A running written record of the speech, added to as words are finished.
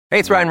Hey,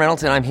 it's Ryan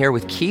Reynolds, and I'm here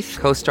with Keith,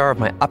 co-star of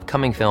my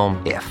upcoming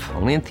film, If,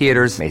 only in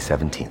theaters May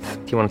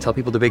 17th. Do you want to tell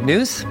people the big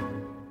news?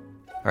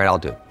 All right, I'll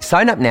do it.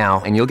 Sign up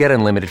now and you'll get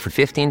unlimited for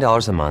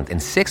 $15 a month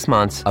and 6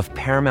 months of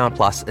Paramount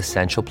Plus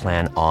Essential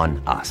Plan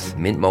on us.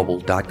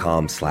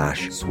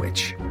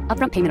 MintMobile.com/switch.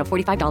 Upfront payment of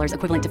 $45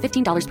 equivalent to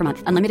 $15 per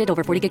month. Unlimited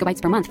over 40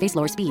 gigabytes per month. Face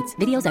lower speeds.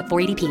 Videos at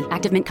 480p.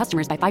 Active Mint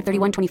customers by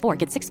 531.24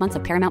 get 6 months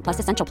of Paramount Plus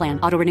Essential Plan.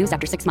 Auto renews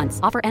after 6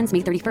 months. Offer ends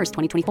May 31st,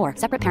 2024.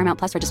 Separate Paramount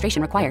Plus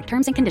registration required.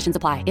 Terms and conditions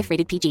apply if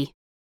rated PG.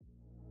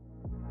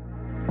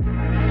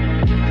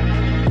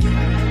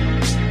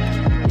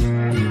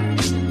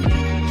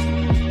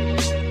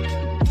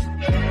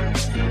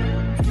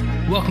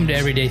 Welcome to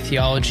Everyday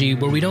Theology,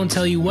 where we don't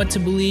tell you what to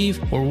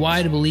believe or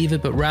why to believe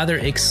it, but rather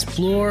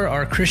explore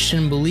our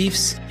Christian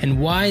beliefs and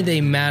why they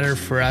matter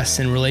for us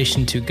in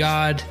relation to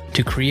God,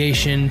 to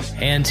creation,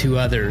 and to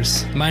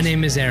others. My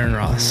name is Aaron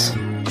Ross.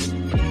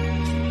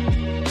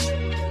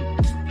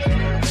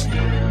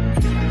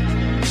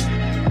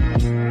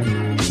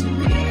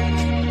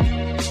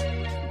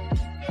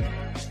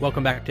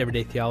 Welcome back to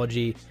Everyday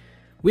Theology.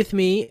 With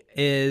me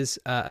is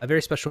a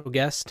very special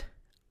guest.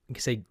 You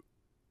can say,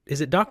 is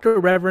it Dr.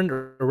 Reverend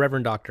or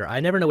Reverend Doctor?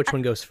 I never know which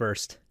one goes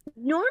first.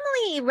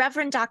 Normally,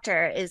 Reverend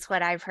Doctor is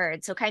what I've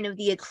heard. So kind of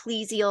the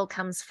ecclesial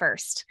comes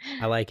first.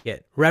 I like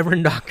it.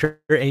 Reverend Dr.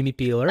 Amy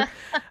Peeler,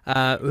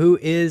 who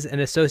is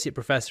an associate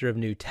professor of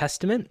New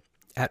Testament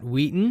at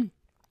Wheaton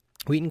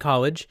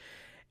College,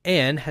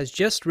 and has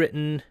just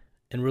written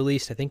and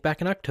released, I think back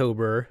in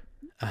October,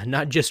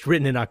 not just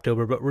written in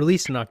October, but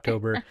released in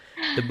October,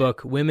 the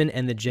book Women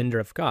and the Gender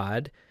of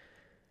God.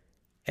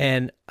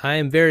 And I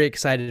am very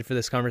excited for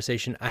this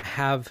conversation. I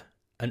have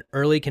an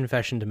early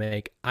confession to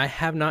make. I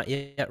have not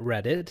yet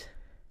read it.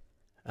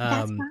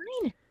 That's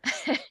fine.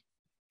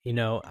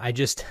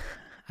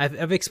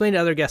 I've explained to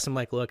other guests, I'm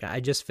like, look, I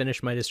just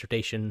finished my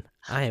dissertation.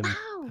 I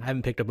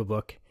haven't picked up a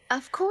book.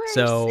 Of course.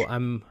 So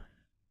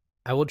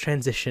I will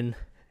transition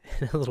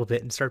in a little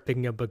bit and start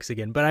picking up books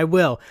again. But I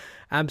will,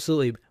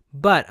 absolutely.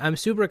 But I'm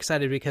super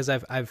excited because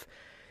I've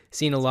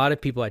seen a lot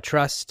of people I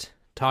trust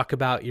talk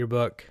about your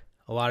book.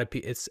 A lot of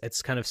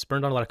it's kind of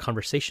spurned on a lot of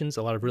conversations,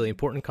 a lot of really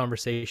important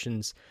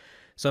conversations.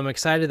 So I'm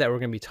excited that we're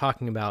going to be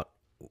talking about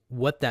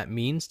what that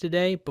means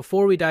today.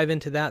 Before we dive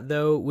into that,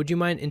 though, would you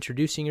mind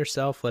introducing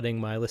yourself, letting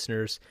my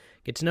listeners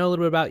get to know a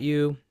little bit about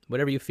you,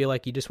 whatever you feel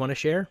like you just want to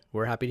share?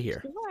 We're happy to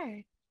hear.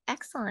 Sure.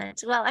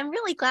 Excellent. Well, I'm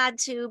really glad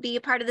to be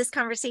a part of this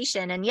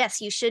conversation. And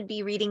yes, you should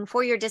be reading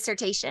for your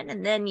dissertation,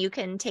 and then you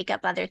can take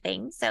up other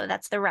things. So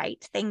that's the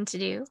right thing to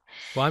do.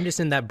 Well, I'm just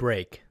in that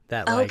break.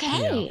 I'm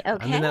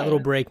in that little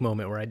break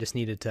moment where I just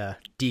needed to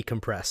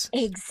decompress.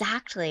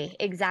 Exactly.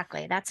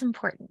 That's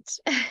important.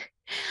 So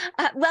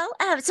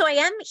I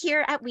am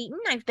here at Wheaton.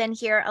 I've been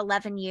here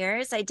 11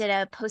 years. I did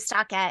a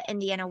postdoc at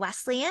Indiana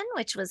Wesleyan,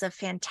 which was a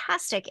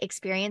fantastic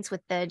experience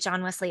with the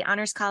John Wesley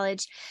Honors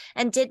College,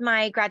 and did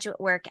my graduate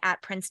work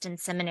at Princeton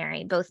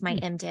Seminary, both my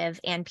MDiv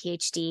and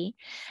PhD,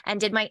 and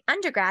did my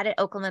undergrad at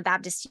Oklahoma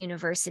Baptist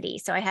University.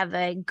 So I have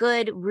a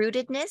good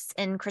rootedness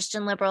in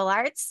Christian liberal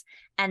arts.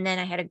 And then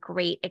I had a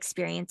great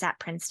experience at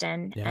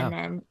Princeton and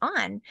then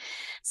on.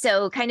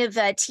 So kind of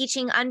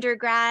teaching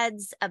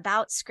undergrads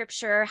about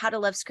Scripture, how to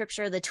love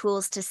Scripture, the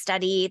tools to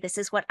study. This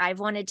is what I've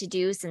wanted to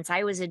do since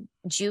I was a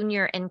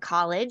junior in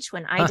college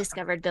when I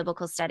discovered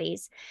biblical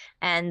studies.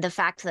 And the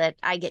fact that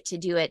I get to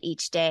do it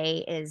each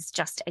day is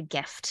just a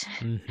gift.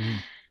 Mm-hmm.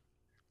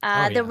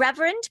 The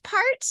Reverend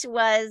part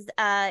was,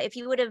 if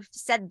you would have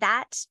said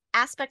that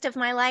aspect of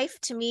my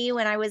life to me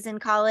when I was in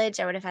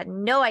college, I would have had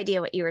no idea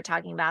what you were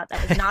talking about.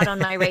 That was not on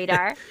my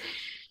radar.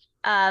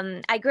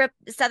 I grew up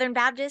Southern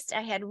Baptist.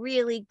 I had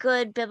really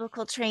good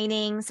biblical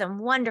training, some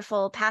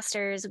wonderful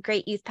pastors, a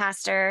great youth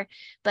pastor,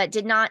 but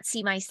did not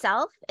see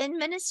myself in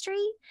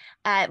ministry.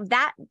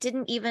 That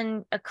didn't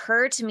even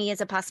occur to me as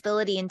a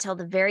possibility until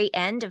the very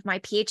end of my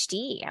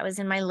PhD. I was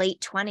in my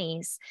late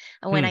 20s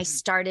when I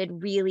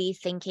started really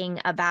thinking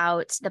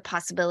about the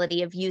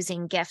possibility of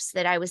using gifts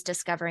that I was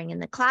discovering in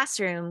the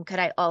classroom. Could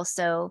I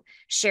also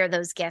share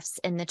those gifts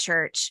in the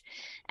church?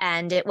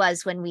 And it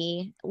was when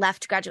we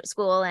left graduate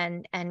school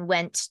and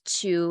went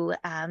to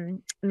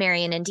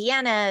Marion,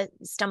 Indiana,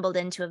 stumbled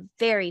into a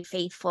very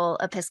faithful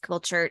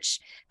Episcopal church,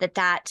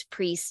 that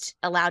priest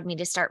allowed me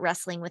to start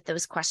wrestling with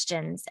those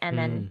questions. And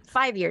then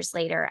 5 years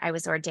later, I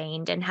was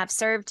ordained and have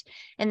served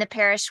in the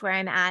parish where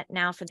I'm at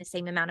now for the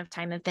same amount of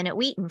time. I've been at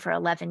Wheaton for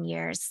 11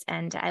 years,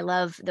 and I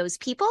love those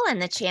people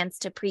and the chance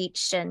to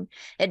preach and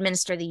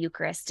administer the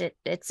Eucharist.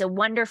 It's a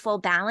wonderful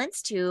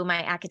balance to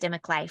my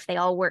academic life. They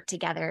all work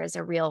together as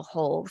a real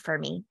whole for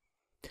me.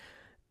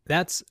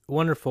 That's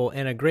wonderful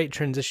and a great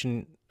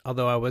transition,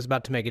 although I was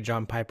about to make a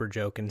John Piper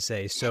joke and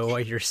say, so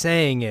what you're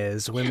saying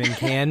is women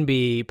can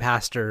be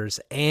pastors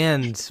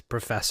and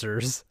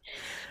professors.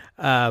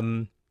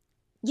 I've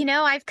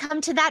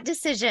come to that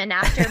decision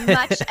after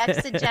much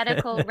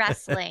exegetical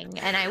wrestling,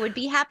 and I would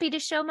be happy to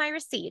show my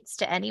receipts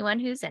to anyone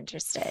who's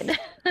interested.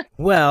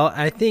 Well,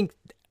 I think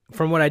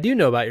from what I do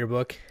know about your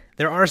book,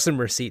 there are some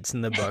receipts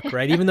in the book,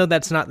 right? Even though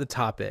that's not the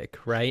topic,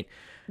 right?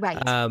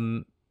 Right.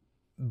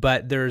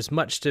 But there's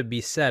much to be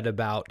said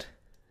about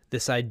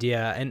this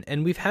idea,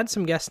 and we've had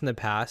some guests in the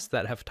past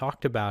that have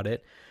talked about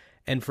it.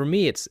 And for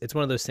me, it's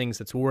one of those things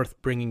that's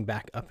worth bringing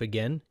back up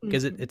again,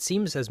 because it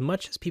seems as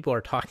much as people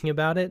are talking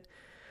about it,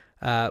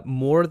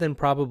 more than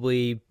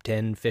probably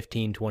 10,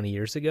 15, 20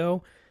 years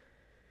ago,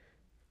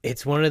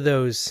 it's one of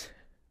those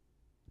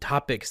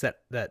topics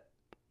that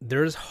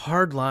there's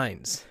hard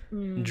lines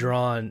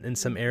drawn in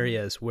some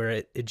areas where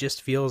it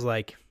just feels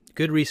like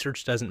good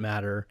research doesn't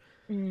matter.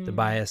 The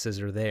biases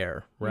are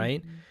there,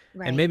 right?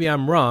 Right? And maybe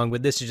I'm wrong,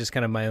 but this is just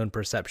kind of my own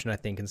perception, I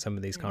think, in some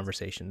of these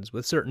conversations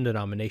with certain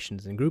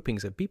denominations and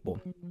groupings of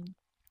people.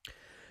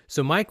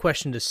 So my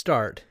question to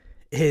start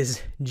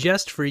is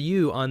just for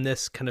you on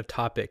this kind of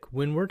topic.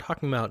 When we're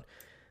talking about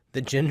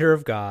the gender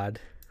of God,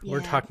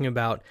 we're talking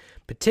about,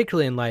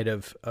 particularly in light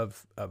of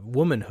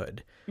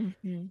womanhood,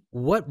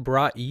 what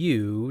brought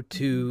you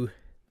to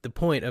the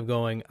point of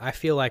going, I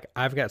feel like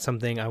I've got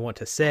something I want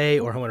to say,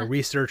 or I want to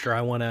research, or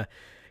I want to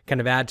kind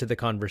of add to the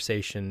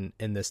conversation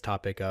in this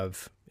topic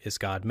of, is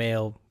God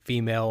male,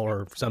 female,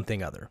 or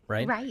something other,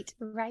 right?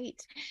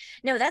 Right.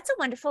 No, that's a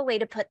wonderful way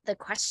to put the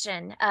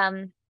question.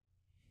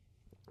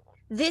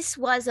 This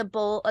was a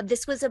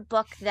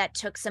book that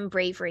took some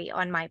bravery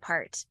on my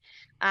part.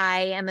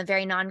 I am a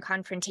very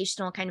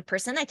non-confrontational kind of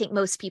person. I think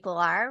most people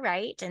are,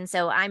 right? And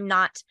so I'm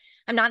not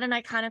an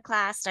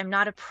iconoclast. I'm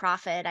not a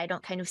prophet. I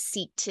don't kind of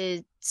seek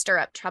to stir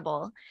up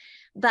trouble.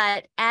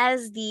 But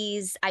as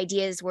these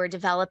ideas were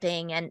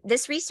developing, and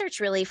this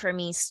research really for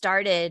me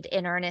started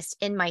in earnest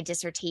in my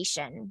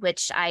dissertation,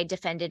 which I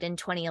defended in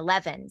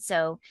 2011.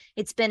 So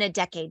it's been a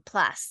decade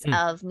plus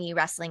of me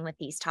wrestling with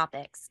these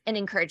topics, and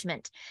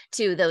encouragement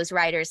to those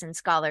writers and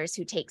scholars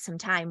who take some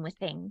time with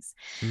things.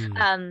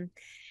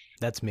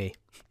 That's me.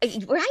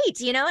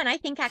 Right. And I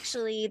think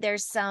actually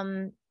there's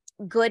some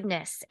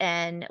goodness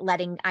in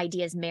letting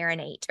ideas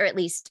marinate, or at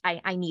least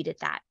I needed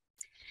that.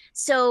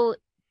 So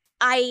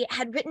I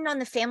had written on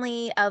the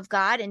family of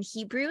God in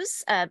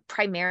Hebrews,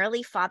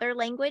 primarily father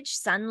language,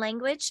 son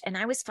language, and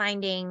I was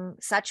finding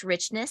such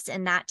richness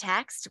in that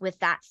text with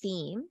that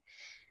theme.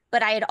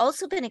 But I had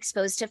also been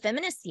exposed to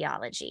feminist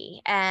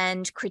theology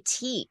and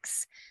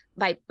critiques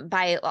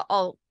by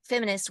all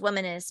feminist,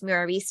 womanist,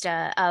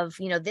 muralista of,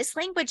 this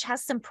language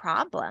has some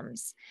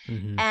problems.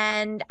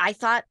 And I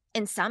thought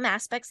in some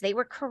aspects they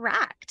were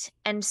correct.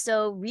 And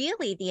so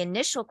really the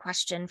initial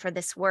question for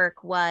this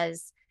work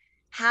was,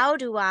 how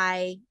do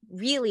I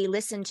really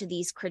listen to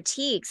these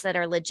critiques that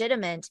are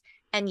legitimate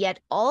and yet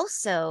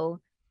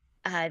also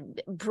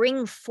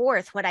bring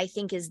forth what I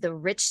think is the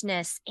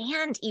richness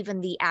and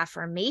even the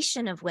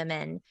affirmation of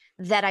women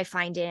that I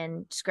find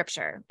in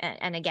Scripture?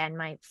 And again,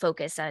 my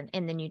focus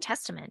in the New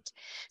Testament.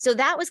 So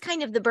that was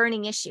kind of the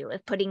burning issue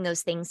of putting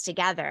those things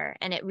together.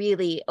 And it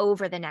really,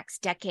 over the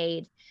next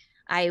decade,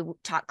 I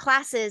taught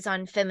classes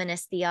on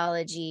feminist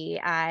theology.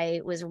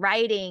 I was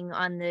writing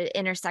on the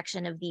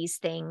intersection of these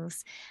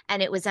things,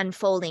 and it was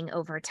unfolding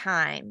over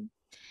time.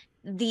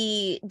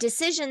 The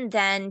decision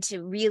then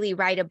to really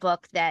write a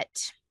book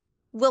that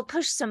will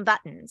push some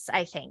buttons,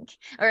 I think,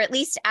 or at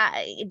least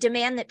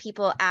demand that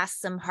people ask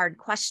some hard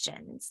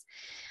questions,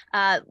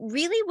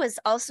 really was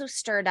also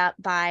stirred up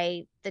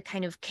by the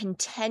kind of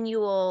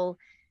continual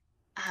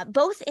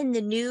both in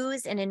the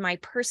news and in my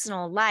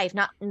personal life,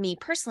 not me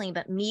personally,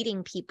 but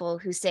meeting people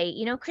who say,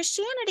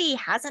 Christianity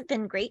hasn't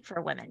been great for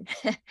women.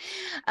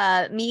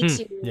 Me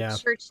too,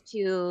 church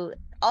too,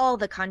 all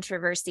the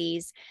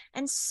controversies.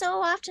 And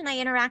so often I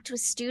interact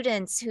with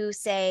students who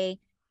say,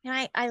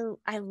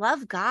 I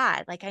love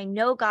God. Like, I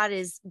know God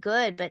is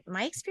good, but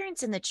my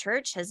experience in the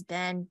church has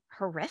been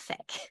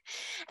horrific.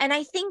 And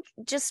I think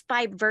just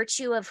by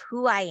virtue of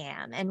who I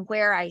am and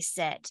where I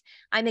sit,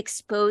 I'm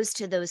exposed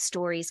to those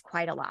stories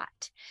quite a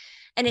lot.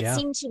 And it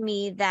seemed to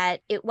me that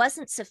it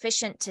wasn't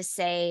sufficient to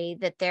say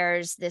that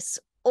there's this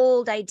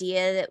old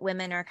idea that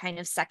women are kind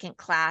of second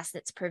class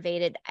that's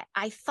pervaded.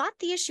 I thought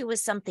the issue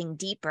was something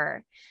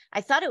deeper.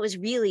 I thought it was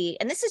really,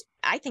 and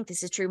I think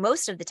this is true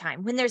most of the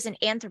time, when there's an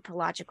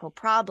anthropological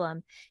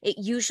problem, it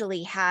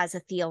usually has a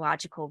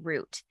theological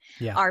root.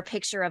 Our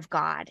picture of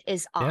God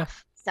is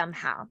off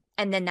somehow.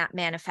 And then that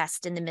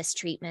manifests in the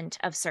mistreatment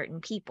of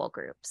certain people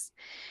groups.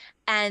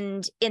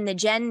 And in the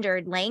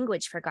gendered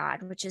language for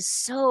God, which is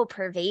so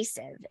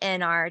pervasive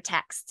in our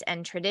texts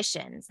and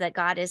traditions, that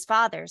God is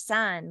Father,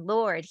 Son,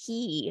 Lord,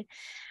 He,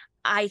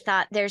 I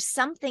thought there's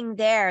something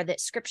there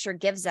that Scripture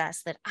gives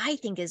us that I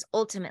think is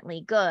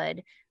ultimately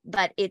good,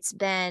 but it's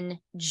been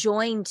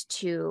joined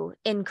to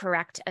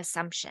incorrect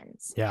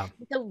assumptions.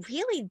 So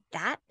really,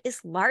 that is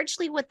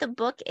largely what the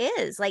book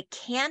is. Like,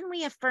 can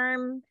we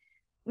affirm?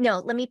 No,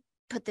 let me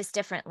put this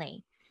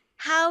differently.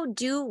 How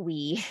do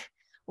we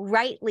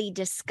rightly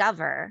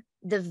discover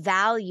the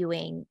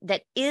valuing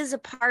that is a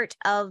part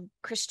of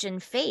Christian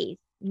faith,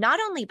 not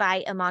only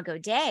by Imago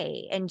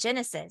Dei and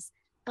Genesis,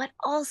 but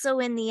also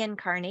in the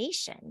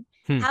Incarnation?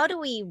 How do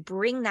we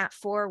bring that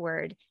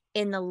forward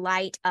in the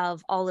light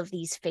of all of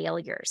these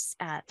failures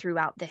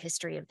throughout the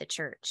history of the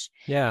church?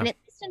 And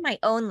it's in my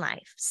own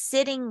life,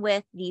 sitting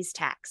with these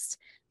texts,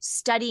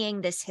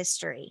 studying this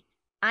history,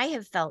 I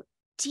have felt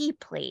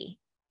deeply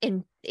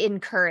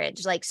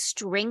encouraged, like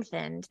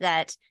strengthened,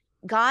 that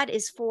God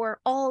is for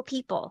all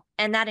people,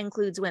 and that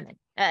includes women.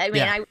 I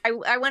mean, Yeah.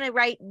 I want to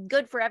write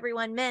good for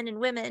everyone, men and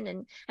women,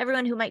 and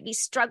everyone who might be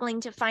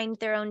struggling to find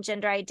their own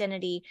gender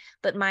identity.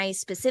 But my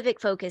specific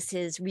focus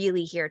is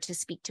really here to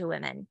speak to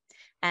women.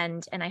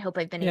 And I hope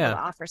I've been able to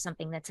offer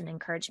something that's an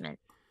encouragement.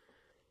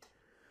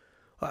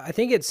 Well, I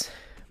think it's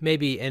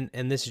maybe, and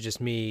this is just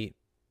me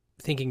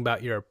thinking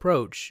about your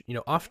approach,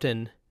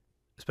 often,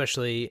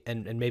 especially,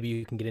 and maybe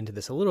you can get into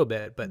this a little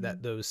bit, but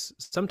that those,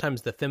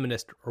 sometimes the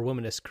feminist or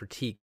womanist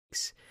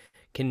critiques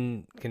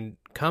can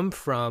come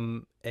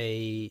from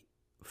a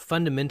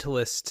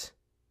fundamentalist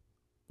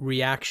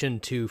reaction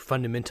to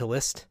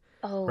fundamentalist.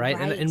 Oh, right.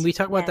 right. And we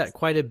talk about that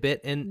quite a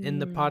bit in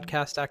the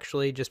podcast,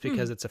 actually, just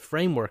because it's a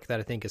framework that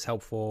I think is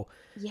helpful.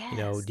 Yes.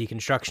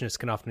 Deconstructionists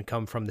can often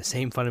come from the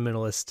same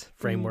fundamentalist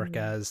framework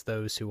as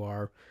those who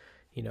are,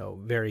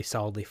 very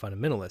solidly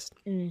fundamentalist.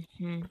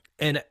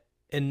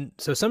 And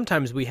so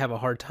sometimes we have a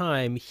hard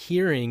time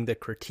hearing the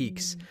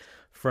critiques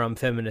from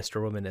feminists or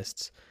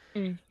womanists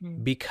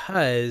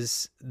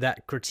because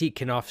that critique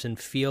can often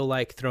feel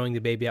like throwing the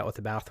baby out with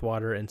the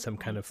bathwater in some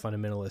kind of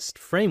fundamentalist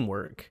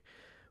framework,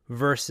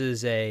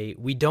 versus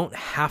we don't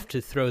have to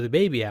throw the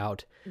baby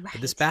out,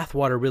 but this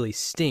bathwater really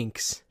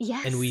stinks,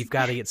 and we've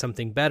got to get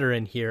something better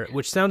in here,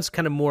 which sounds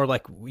kind of more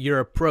like your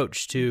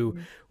approach to,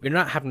 we're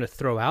not having to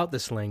throw out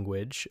this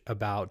language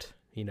about,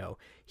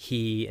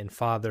 he and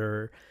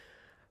father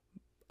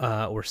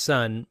or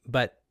son,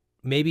 but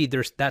maybe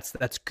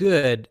that's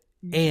good,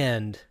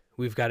 and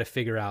we've got to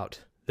figure out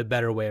the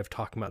better way of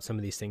talking about some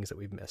of these things that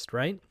we've missed,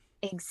 right?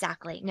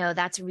 Exactly. No,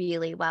 that's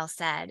really well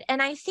said.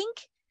 And I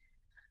think,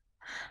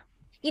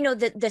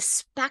 the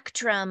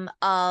spectrum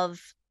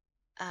of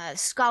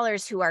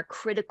scholars who are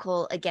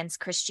critical against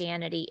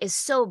Christianity is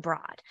so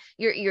broad.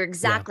 You're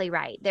exactly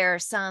right. There are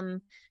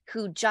some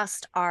who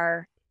just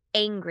are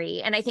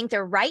angry, and I think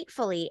they're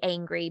rightfully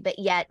angry, but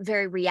yet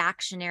very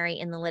reactionary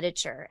in the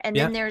literature. And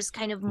then there's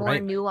kind of more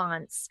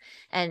nuance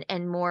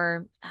and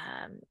more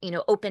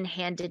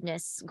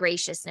open-handedness,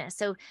 graciousness.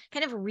 So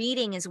kind of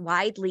reading as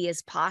widely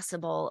as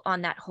possible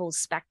on that whole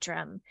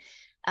spectrum.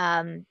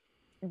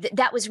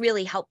 That was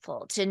really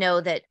helpful to know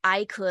that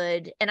I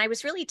could, and I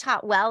was really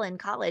taught well in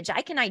college,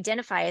 I can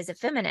identify as a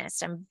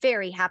feminist. I'm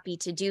very happy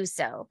to do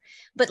so.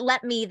 But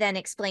let me then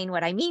explain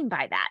what I mean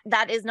by that.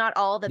 That is not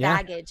all the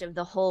baggage of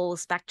the whole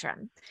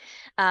spectrum.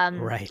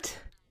 Right.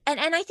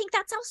 And I think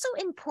that's also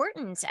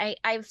important.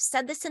 I've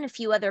said this in a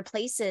few other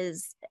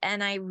places,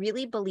 and I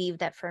really believe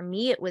that for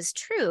me, it was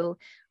true.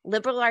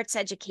 Liberal arts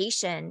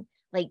education,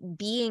 like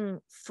being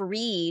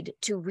freed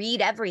to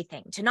read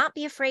everything, to not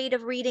be afraid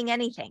of reading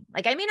anything.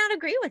 Like, I may not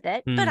agree with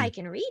it, but I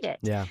can read it.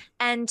 Yeah.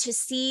 And to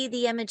see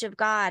the image of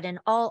God in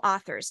all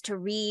authors, to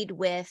read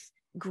with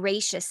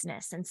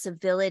graciousness and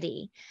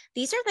civility.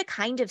 These are the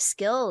kind of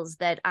skills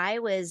that I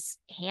was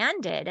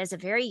handed as a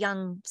very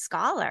young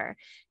scholar,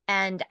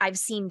 and I've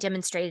seen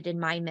demonstrated in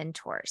my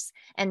mentors.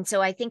 And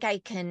so I think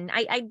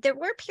there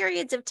were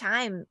periods of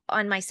time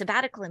on my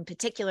sabbatical in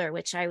particular,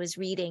 which I was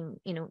reading,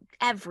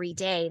 every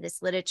day,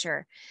 this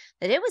literature,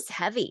 that it was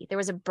heavy. There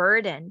was a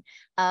burden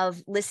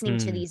of listening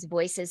to these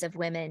voices of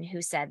women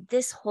who said,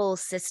 this whole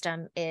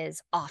system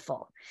is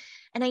awful.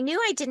 And I knew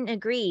I didn't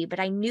agree, but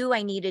I knew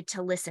I needed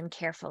to listen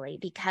carefully,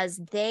 because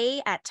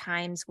they at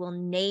times will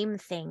name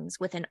things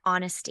with an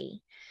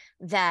honesty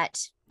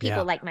that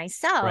people like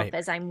myself,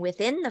 as I'm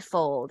within the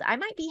fold, I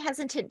might be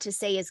hesitant to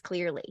say as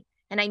clearly.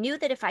 And I knew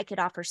that if I could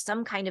offer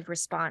some kind of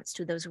response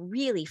to those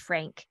really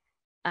frank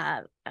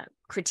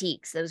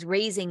critiques, those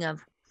raising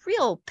of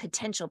real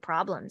potential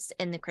problems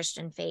in the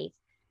Christian faith,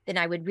 then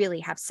I would really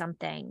have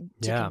something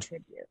to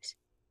contribute.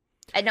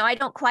 I know I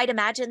don't quite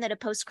imagine that a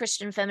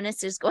post-Christian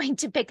feminist is going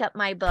to pick up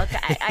my book.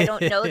 I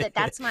don't know that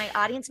that's my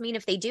audience. I mean,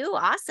 if they do,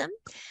 awesome.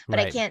 But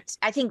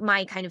I think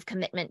my kind of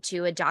commitment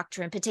to a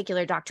doctrine,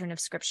 particular doctrine of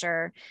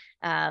scripture,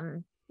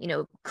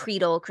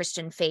 creedal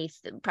Christian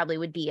faith, probably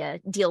would be a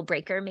deal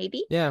breaker,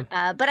 maybe. Yeah.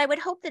 But I would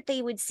hope that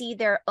they would see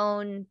their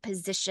own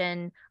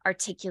position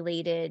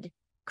articulated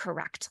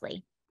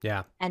correctly.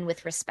 Yeah. And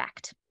with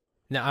respect.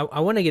 Now, I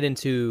want to get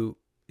into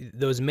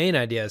those main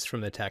ideas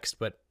from the text,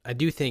 but I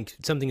do think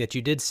something that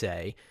you did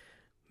say,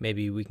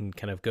 maybe we can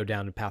kind of go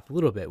down the path a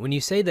little bit. When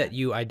you say that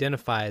you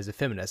identify as a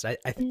feminist, I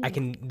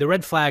can, the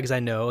red flags I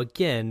know,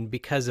 again,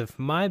 because of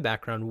my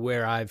background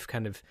where I've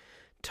kind of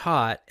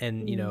taught,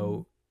 and,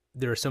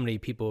 there are so many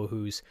people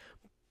whose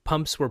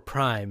pumps were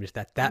primed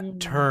that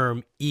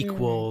term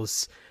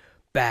equals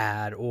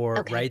bad,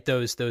 or right,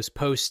 those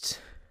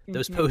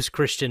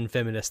post-Christian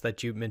feminists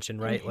that you mentioned,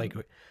 right? Like,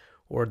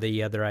 or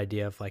the other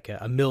idea of like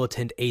a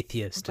militant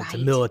atheist, it's a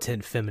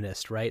militant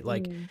feminist, right?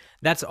 Like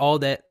that's all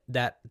that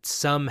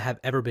some have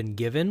ever been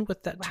given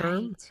with that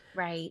term.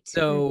 Right.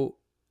 So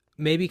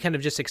maybe kind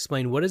of just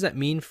explain, what does that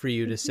mean for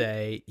you to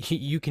say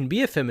you can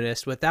be a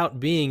feminist without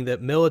being the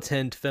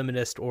militant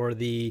feminist or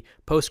the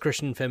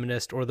post-Christian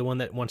feminist or the one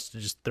that wants to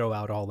just throw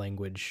out all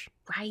language?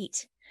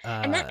 Right.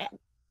 And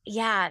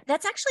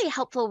that's actually a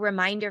helpful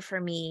reminder for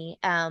me.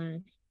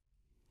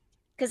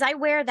 because I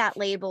wear that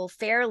label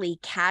fairly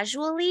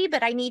casually,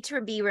 but I need to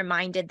be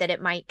reminded that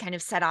it might kind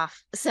of set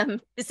off some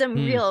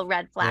real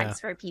red flags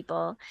for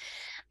people.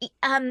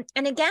 And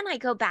again, I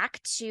go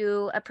back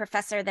to a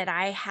professor that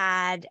I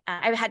had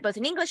both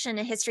an English and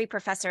a history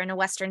professor in a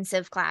Western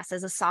Civ class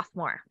as a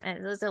sophomore.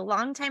 It was a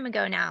long time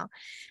ago now.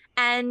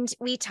 And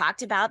we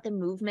talked about the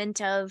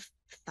movement of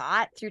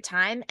thought through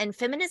time, and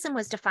feminism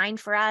was defined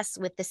for us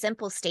with the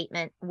simple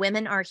statement,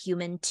 women are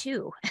human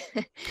too.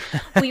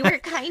 We were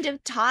kind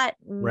of taught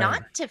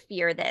not to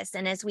fear this.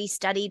 And as we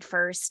studied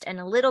first and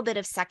a little bit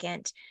of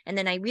second, and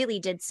then I really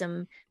did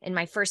some in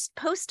my first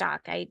postdoc,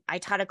 I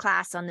taught a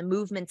class on the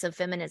movements of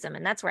feminism,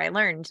 and that's where I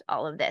learned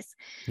all of this.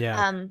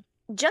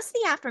 Just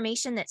the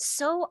affirmation that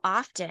so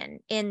often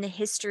in the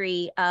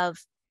history of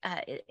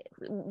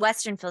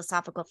Western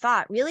philosophical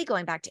thought, really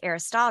going back to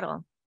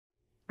Aristotle,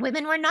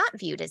 women were not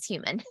viewed as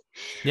human.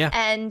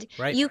 And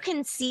you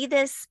can see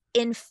this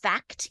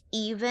infect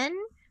even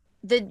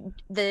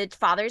the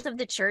fathers of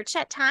the church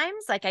at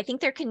times. Like, I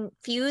think they're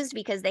confused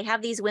because they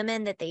have these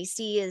women that they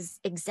see as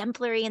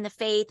exemplary in the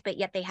faith, but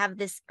yet they have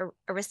this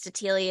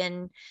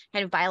Aristotelian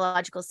kind of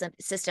biological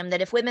system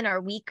that if women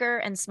are weaker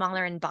and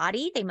smaller in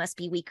body, they must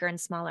be weaker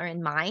and smaller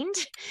in mind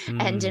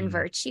and in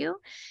virtue.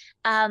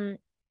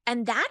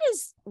 And that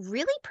is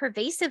really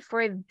pervasive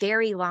for a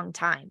very long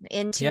time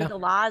into the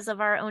laws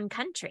of our own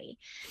country.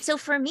 So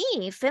for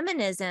me,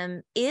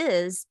 feminism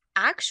is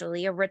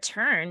actually a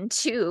return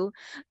to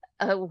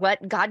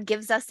what God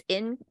gives us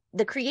in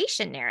the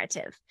creation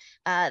narrative,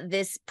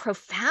 this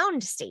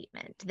profound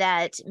statement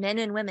that men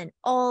and women,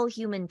 all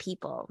human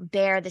people,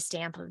 bear the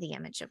stamp of the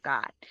image of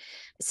God.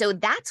 So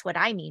that's what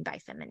I mean by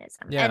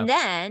feminism. And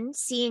then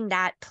seeing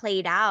that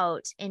played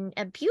out in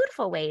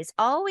beautiful ways,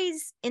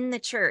 always in the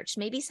church,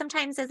 maybe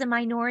sometimes as a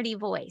minority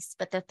voice,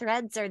 but the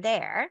threads are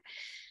there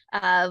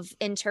of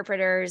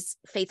interpreters,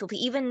 faithful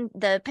people, even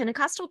the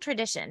Pentecostal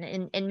tradition.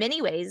 In many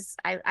ways,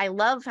 I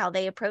love how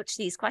they approach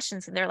these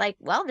questions. And they're like,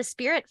 well, the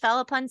Spirit fell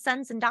upon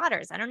sons and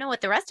daughters. I don't know what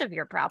the rest of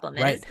your problem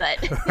is,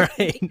 but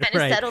they kind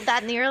of settled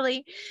that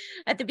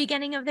at the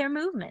beginning of their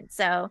movement.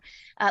 So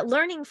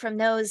learning from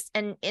those,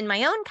 and in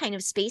my own kind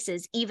of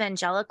spaces,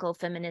 evangelical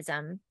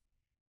feminism,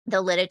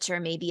 the literature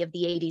maybe of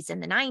the 80s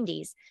and the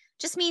 90s,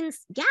 just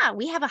means,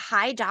 we have a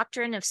high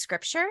doctrine of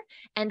Scripture.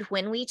 And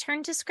when we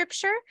turn to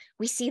Scripture,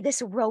 we see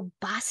this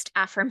robust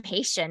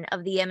affirmation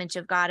of the image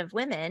of God of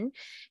women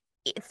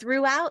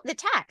throughout the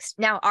text.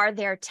 Now, are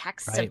there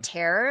texts of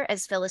terror,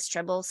 as Phyllis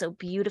Tribble so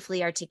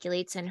beautifully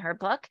articulates in her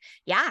book?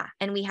 Yeah.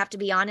 And we have to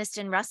be honest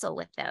and wrestle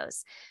with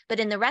those. But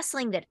in the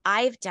wrestling that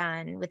I've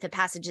done with the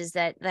passages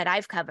that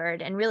I've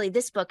covered, and really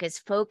this book is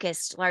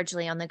focused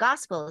largely on the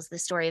Gospels, the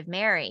story of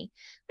Mary,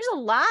 there's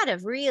a lot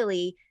of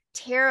really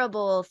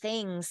terrible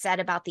things said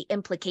about the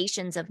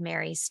implications of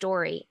Mary's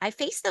story. I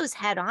face those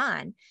head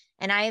on,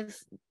 and I've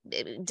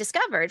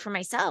discovered for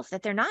myself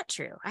that they're not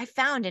true. I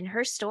found in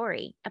her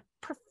story a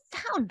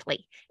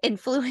profoundly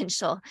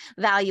influential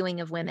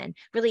valuing of women,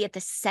 really at the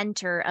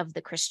center of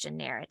the Christian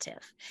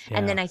narrative.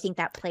 And then I think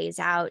that plays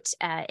out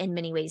in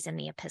many ways in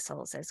the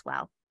epistles as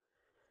well.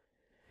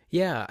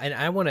 Yeah,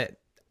 and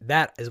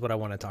that is what I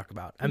want to talk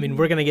about. I mean,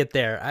 we're going to get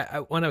there. I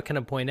want to kind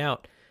of point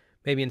out,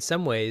 maybe in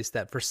some ways,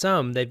 that for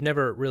some, they've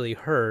never really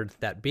heard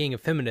that being a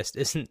feminist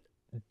isn't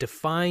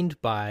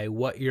defined by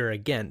what you're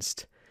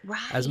against,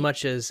 as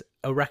much as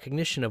a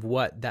recognition of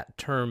what that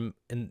term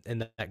and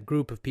that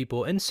group of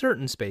people in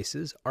certain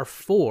spaces are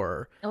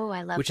for. Oh,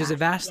 I love which that. Is a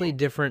vastly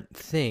different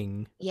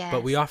thing.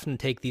 But we often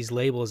take these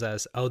labels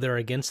as, oh, they're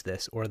against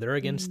this, or they're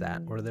against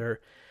that, or they're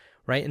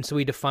right. And so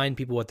we define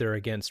people what they're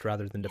against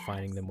rather than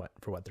defining them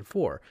for what they're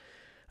for.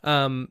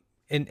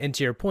 And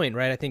to your point,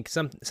 right? I think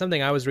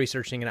something I was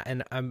researching,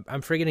 and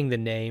I'm forgetting the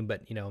name,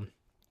 but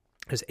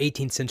this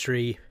 18th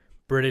century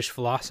British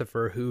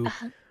philosopher who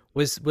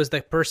was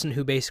the person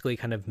who basically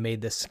kind of made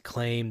this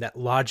claim that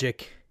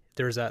logic.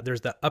 There's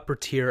the upper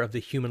tier of the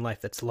human life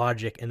that's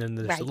logic, and then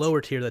there's the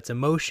lower tier that's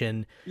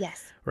emotion.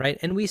 Yes. Right,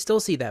 and we still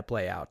see that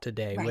play out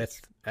today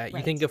with.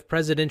 You think of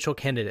presidential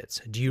candidates.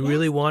 Do you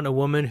really want a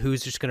woman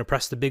who's just going to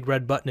press the big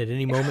red button at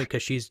any moment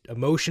because she's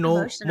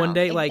emotional one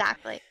day?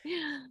 Exactly. Like,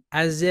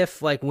 as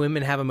if like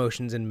women have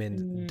emotions and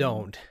men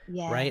don't,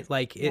 right?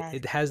 Like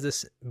it has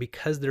this,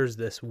 because there's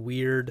this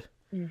weird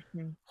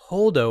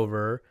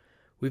holdover.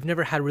 We've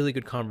never had really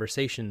good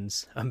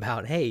conversations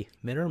about, hey,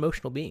 men are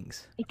emotional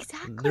beings.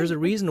 Exactly. There's a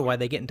reason why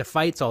they get into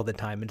fights all the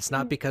time, and it's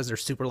not because they're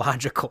super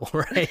logical,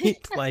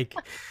 right? Like,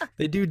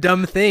 they do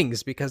dumb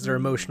things because they're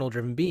emotional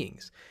driven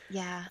beings.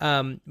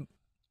 Yeah.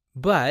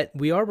 But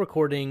we are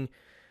recording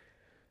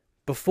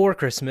before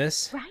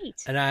Christmas.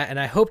 Right. And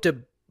I hope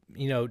to,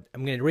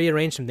 I'm going to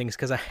rearrange some things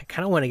because I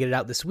kind of want to get it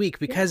out this week,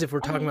 because if we're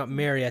talking about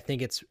Mary, I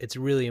think it's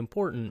really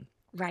important.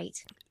 Right.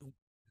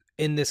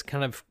 In this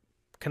kind of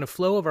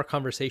flow of our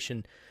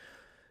conversation,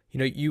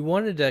 you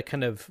wanted to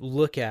kind of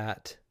look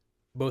at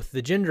both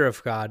the gender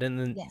of God and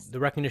then the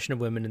recognition of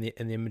women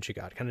in the image of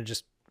God, kind of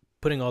just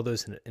putting all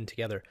those in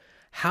together.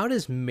 How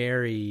does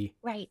Mary,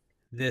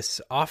 this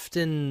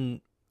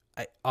often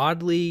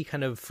oddly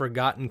kind of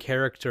forgotten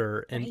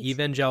character in Right.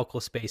 evangelical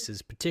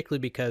spaces, particularly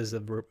because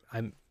of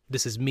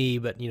this is me,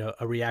 but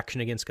a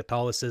reaction against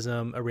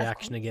Catholicism, a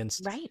reaction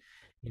against Right.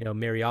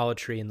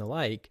 Mariolatry and the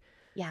like.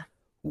 Yeah.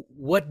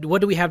 What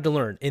do we have to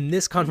learn in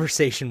this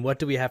conversation? What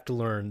do we have to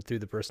learn through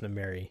the person of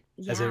Mary?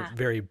 As a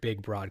very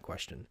big, broad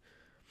question.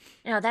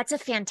 No, that's a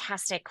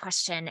fantastic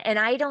question. And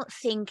I don't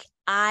think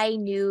I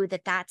knew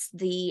that that's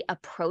the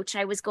approach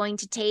I was going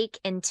to take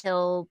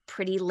until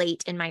pretty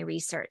late in my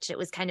research. It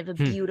was kind of a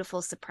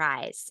beautiful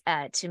surprise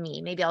to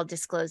me. Maybe I'll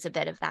disclose a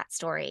bit of that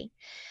story.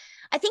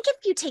 I think if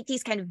you take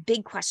these kind of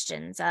big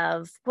questions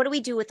of what do we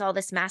do with all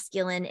this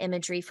masculine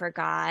imagery for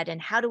God and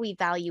how do we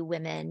value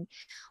women,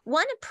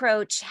 one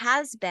approach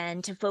has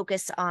been to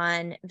focus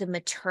on the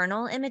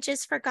maternal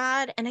images for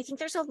God. And I think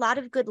there's a lot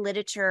of good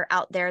literature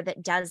out there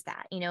that does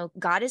that.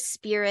 God is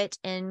spirit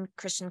in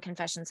Christian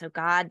confession. So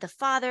God, the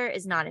Father,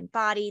 is not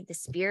embodied. The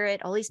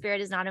Spirit, Holy Spirit,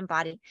 is not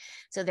embodied.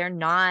 So they're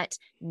not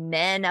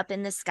men up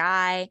in the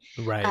sky.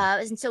 Right.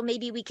 And so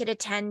maybe we could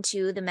attend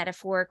to the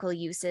metaphorical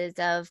uses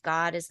of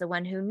God as the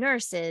one who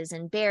nurses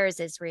and bears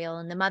Israel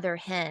and the mother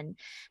hen.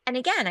 And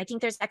again, I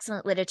think there's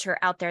excellent literature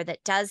out there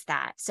that does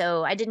that.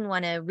 So I didn't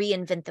want to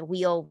reinvent the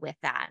wheel with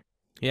that.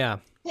 Yeah.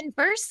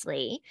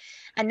 Conversely,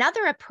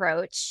 another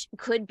approach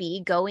could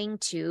be going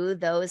to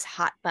those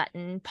hot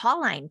button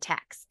Pauline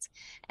texts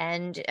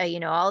and,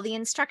 all the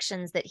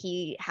instructions that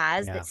he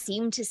has that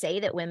seem to say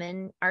that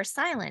women are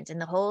silent in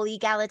the whole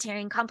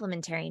egalitarian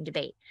complementarian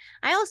debate.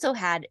 I also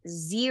had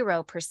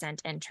 0%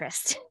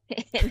 interest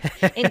in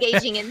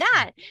engaging in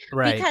that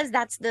because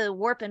that's the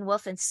warp and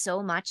woof in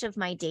so much of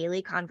my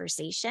daily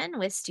conversation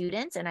with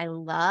students. And I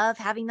love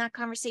having that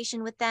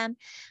conversation with them.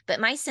 But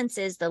my sense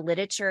is the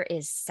literature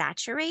is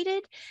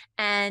saturated.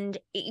 And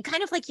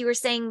kind of like you were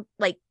saying,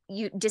 like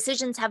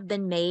decisions have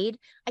been made.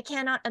 I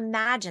cannot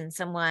imagine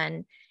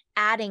someone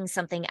adding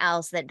something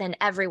else that then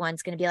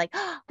everyone's going to be like,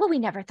 oh, well, we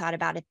never thought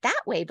about it that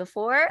way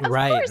before. Of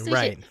course we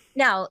should.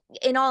 Now,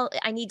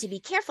 I need to be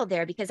careful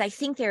there because I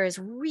think there is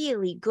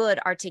really good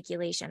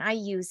articulation. I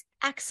use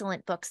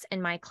excellent books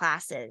in my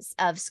classes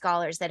of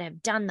scholars that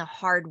have done the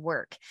hard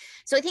work.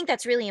 So I think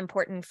that's really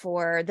important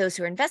for those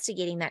who are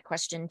investigating that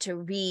question to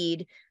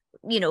read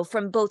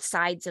from both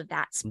sides of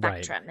that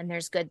spectrum. And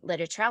there's good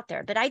literature out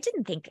there, but I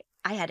didn't think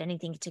I had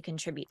anything to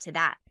contribute to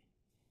that.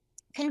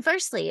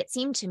 Conversely, it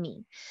seemed to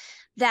me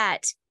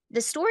that the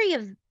story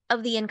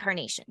of the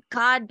incarnation,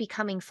 God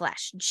becoming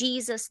flesh,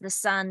 Jesus, the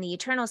Son, the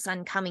eternal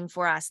Son coming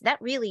for us,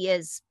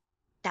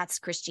 that's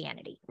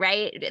Christianity,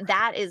 right?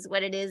 That is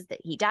what it is, that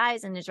he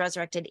dies and is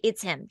resurrected.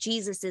 It's him.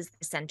 Jesus is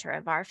the center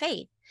of our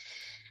faith.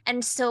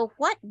 And so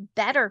what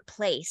better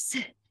place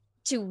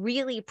to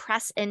really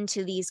press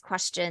into these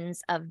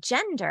questions of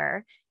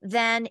gender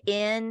than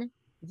in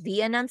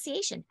the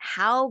Annunciation,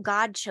 how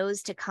God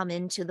chose to come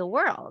into the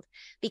world,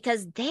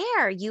 because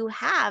there you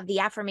have the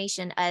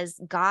affirmation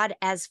as God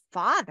as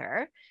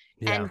Father.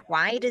 Yeah. And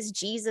why does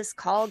Jesus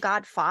call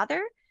God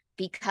Father?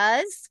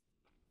 Because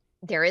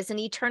there is an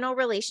eternal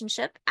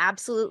relationship.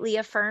 Absolutely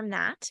affirm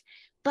that.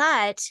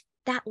 But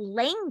that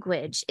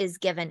language is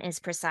given as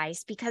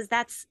precise because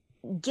that's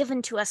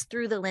given to us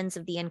through the lens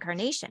of the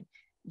incarnation.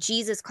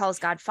 Jesus calls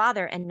God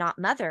Father and not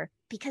Mother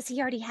because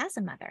he already has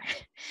a mother,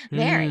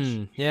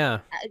 Mary.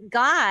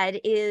 God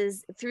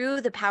is, through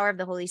the power of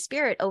the Holy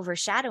Spirit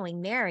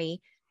overshadowing Mary,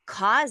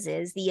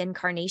 causes the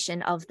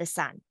incarnation of the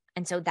Son.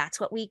 And so that's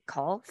what we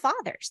call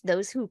fathers,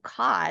 those who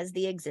cause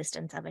the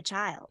existence of a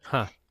child.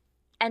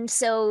 And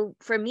so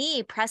for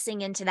me,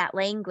 pressing into that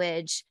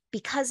language,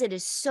 because it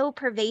is so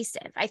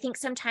pervasive, I think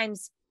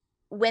sometimes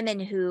women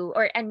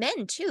and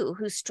men too,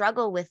 who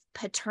struggle with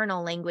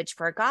paternal language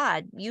for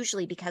God,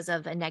 usually because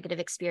of a negative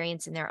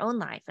experience in their own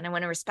life. And I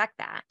want to respect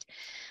that.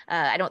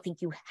 I don't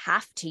think you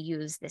have to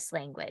use this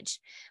language,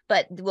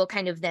 but we'll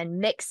kind of then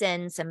mix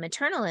in some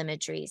maternal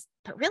imageries.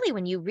 But really,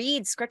 when you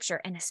read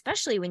scripture, and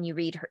especially when you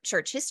read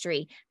church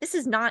history, this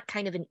is not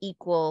kind of an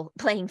equal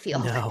playing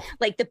field. No.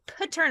 Like the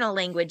paternal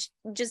language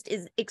just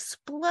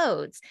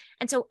explodes.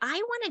 And so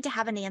I wanted to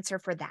have an answer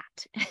for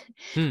that.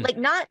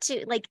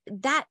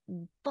 That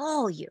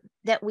volume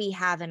that we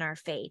have in our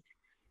faith.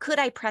 Could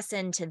I press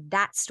into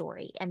that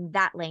story and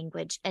that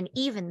language and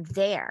even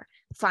there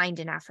find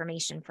an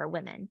affirmation for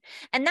women?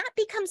 And that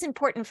becomes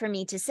important for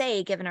me to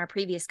say, given our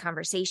previous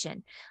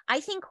conversation. I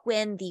think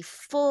when the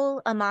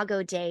full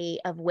Imago Dei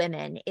of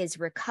women is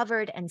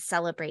recovered and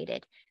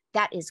celebrated,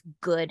 that is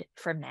good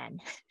for men.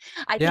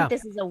 I think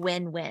this is a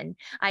win-win.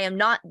 I am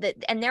not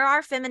and there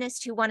are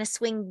feminists who want to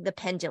swing the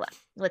pendulum.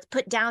 Let's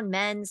put down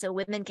men so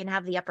women can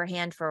have the upper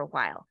hand for a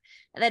while.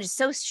 That is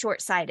so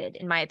short-sighted,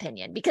 in my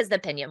opinion, because the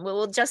pendulum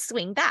will just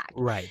swing back.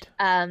 Right.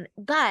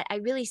 But I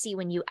really see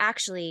when you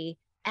actually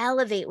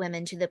elevate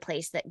women to the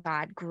place that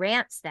God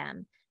grants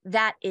them,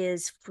 that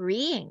is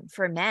freeing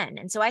for men.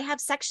 And so I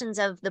have sections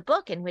of the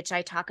book in which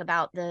I talk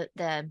about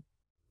the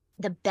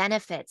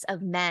benefits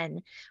of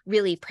men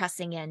really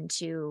pressing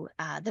into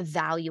the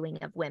valuing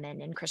of women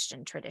in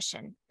Christian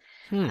tradition.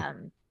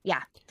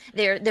 Yeah.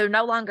 They're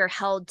no longer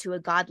held to a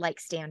godlike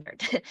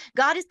standard.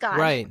 God is God.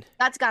 Right.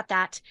 God's got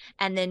that.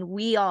 And then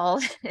we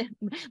all,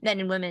 men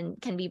and women,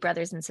 can be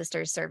brothers and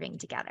sisters serving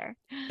together.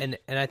 And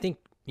I think,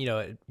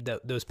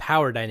 those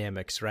power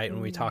dynamics, right?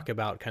 When we talk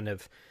about kind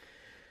of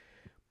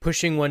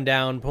pushing one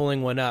down,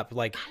 pulling one up,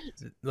 like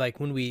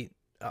when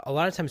a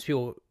lot of times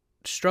people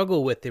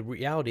struggle with the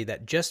reality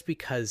that just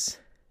because,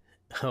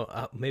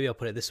 maybe I'll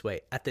put it this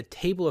way, at the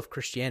table of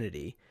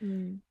Christianity,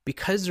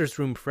 because there's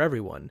room for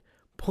everyone,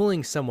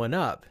 pulling someone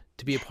up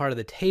to be a part of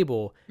the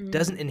table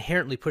doesn't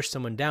inherently push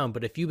someone down.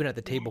 But if you've been at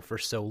the table for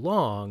so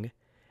long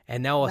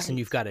and now all of a sudden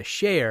you've got to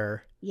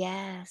share,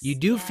 you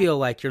do feel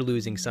like you're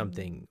losing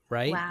something,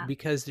 right? Wow.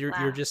 Because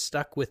you're just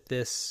stuck with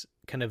this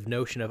kind of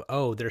notion of,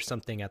 oh, there's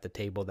something at the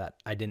table that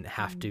I didn't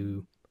have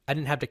to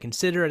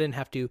consider. I didn't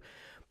have to,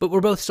 but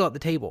we're both still at the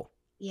table.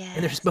 Yeah.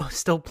 And there's both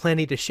still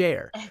plenty to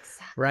share.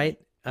 Exactly. Right.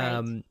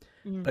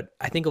 But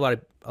I think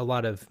a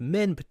lot of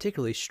men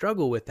particularly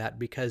struggle with that,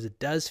 because it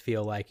does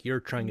feel like you're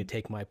trying to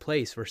take my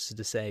place versus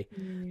to say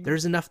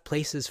there's enough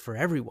places for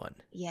everyone.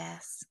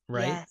 Yes.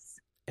 Right. Yes.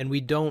 And we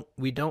don't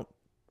I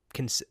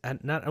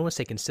don't want to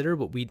say consider,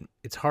 but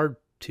it's hard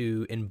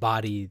to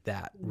embody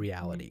that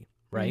reality.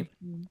 Right.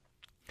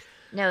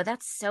 No,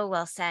 that's so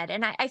well said.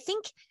 And I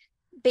think,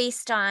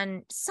 based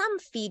on some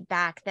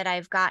feedback that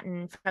I've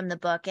gotten from the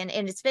book, and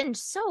it's been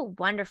so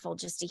wonderful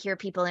just to hear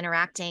people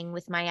interacting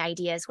with my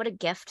ideas. What a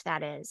gift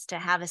that is, to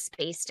have a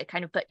space to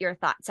kind of put your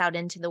thoughts out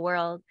into the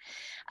world.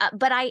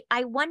 But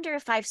I wonder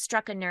if I've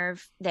struck a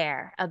nerve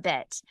there a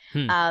bit.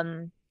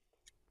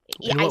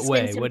 In what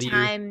way? What do you?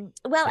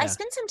 I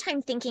spent some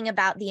time thinking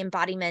about the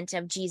embodiment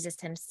of Jesus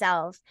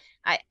himself.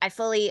 I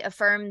fully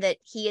affirm that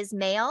he is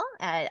male.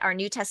 Our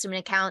New Testament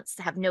accounts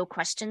have no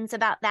questions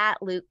about that.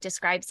 Luke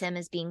describes him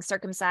as being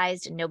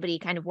circumcised, and nobody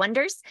kind of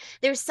wonders.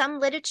 There's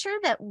some literature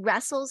that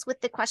wrestles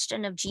with the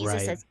question of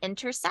Jesus as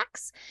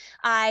intersex.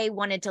 I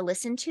wanted to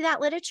listen to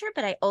that literature,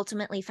 but I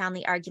ultimately found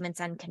the arguments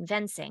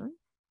unconvincing.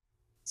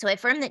 So I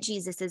affirm that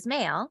Jesus is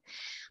male,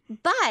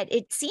 but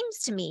it seems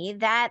to me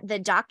that the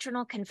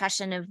doctrinal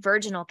confession of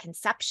virginal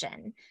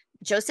conception,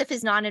 Joseph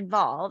is not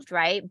involved,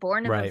 right?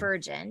 Born of a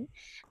virgin,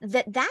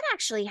 that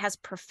actually has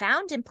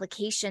profound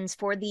implications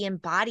for the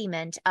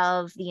embodiment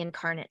of the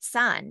incarnate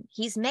Son.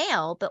 He's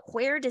male, but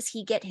where does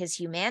he get his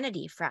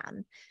humanity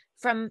from?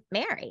 From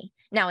Mary.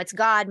 Now, it's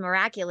God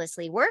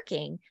miraculously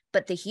working,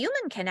 but the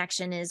human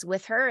connection is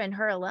with her and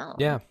her alone.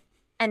 Yeah.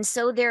 And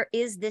so there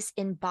is this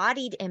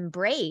embodied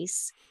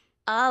embrace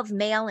of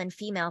male and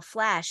female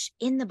flesh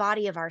in the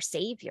body of our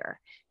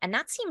Savior. And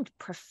that seemed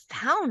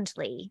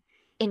profoundly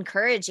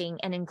encouraging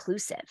and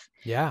inclusive.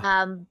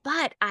 Yeah.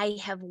 But I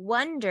have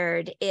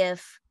wondered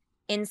if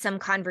in some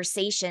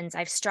conversations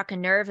I've struck a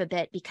nerve a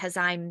bit, because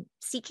I'm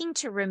seeking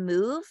to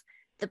remove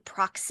the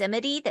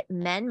proximity that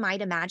men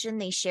might imagine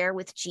they share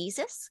with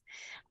Jesus.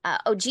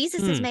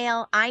 Jesus is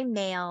male, I'm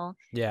male.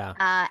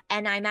 Yeah.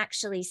 And I'm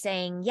actually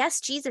saying,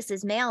 yes, Jesus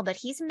is male, but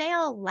he's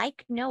male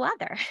like no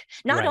other.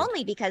 Not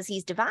only because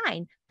he's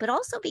divine, but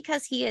also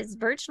because he is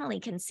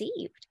virginally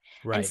conceived.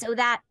 Right. And so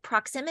that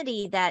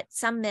proximity that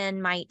some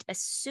men might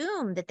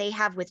assume that they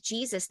have with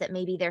Jesus that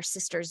maybe their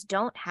sisters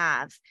don't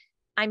have,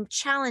 I'm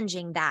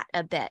challenging that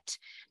a bit,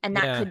 and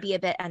that could be a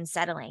bit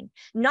unsettling.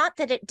 Not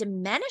that it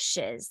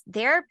diminishes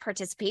their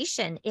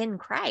participation in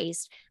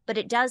Christ, but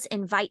it does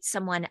invite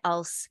someone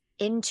else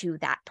into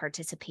that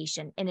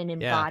participation in an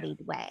embodied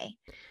way.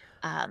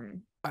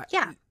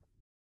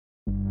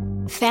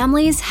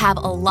 Families have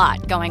a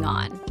lot going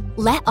on.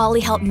 Let Ollie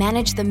help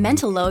manage the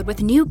mental load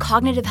with new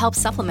cognitive help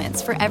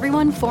supplements for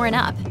everyone 4 and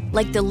up,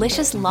 like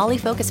delicious Lolly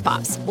Focus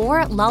Pops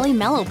or Lolly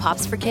Mellow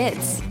Pops for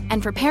kids.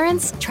 And for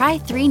parents, try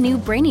 3 new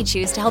Brainy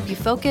Chews to help you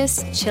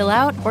focus, chill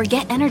out, or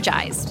get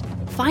energized.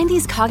 Find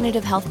these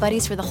cognitive health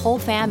buddies for the whole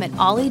fam at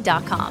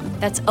ollie.com.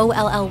 That's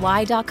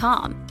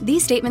OLLY.com.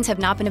 These statements have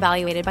not been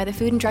evaluated by the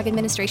Food and Drug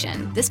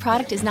Administration. This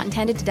product is not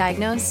intended to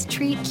diagnose,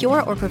 treat,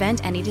 cure, or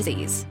prevent any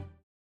disease.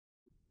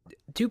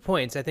 2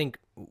 points. I think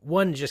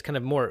one, just kind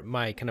of more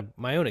my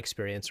own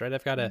experience, right?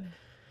 I've got a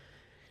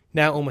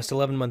now almost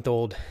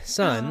 11-month-old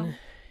son,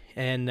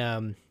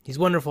 and he's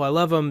wonderful. I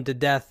love him to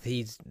death.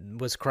 He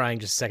was crying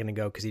just a second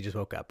ago because he just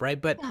woke up, right?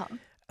 But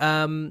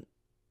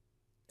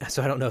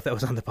so I don't know if that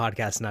was on the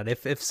podcast or not.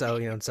 If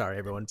so, sorry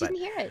everyone. Didn't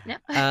hear it.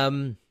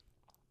 No.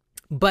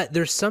 But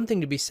there's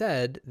something to be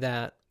said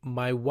that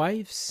my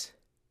wife's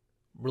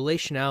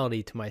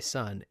relationality to my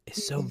son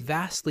is so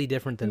vastly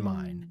different than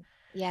mine.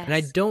 Yes. And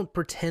I don't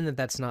pretend that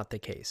that's not the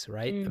case,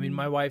 right? I mean,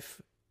 my wife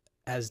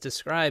has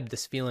described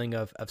this feeling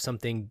of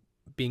something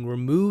being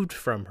removed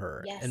from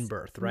her in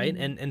birth, right?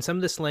 And some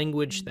of this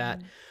language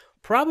that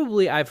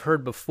probably I've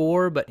heard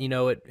before, but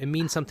it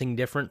means something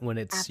different when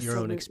it's your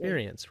own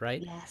experience,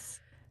 right? Yes.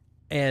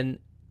 And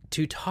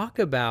to talk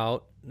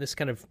about this,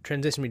 kind of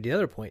transition me to the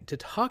other point, to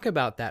talk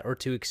about that or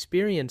to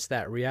experience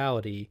that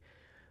reality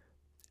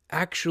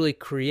actually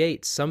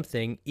creates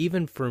something,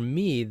 even for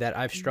me, that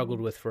I've struggled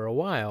with for a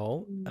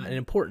while, an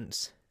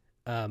importance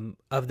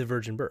of the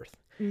virgin birth.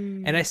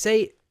 And I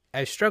say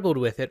I've struggled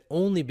with it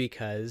only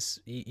because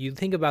you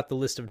think about the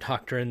list of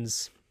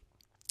doctrines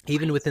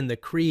even within the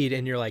creed,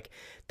 and you're like,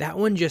 that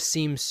one just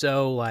seems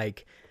so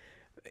like,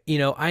 you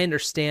know, I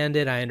understand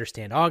it. I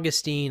understand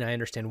Augustine. I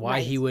understand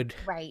why he would,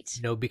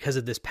 you know, because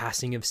of this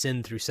passing of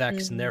sin through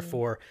sex, and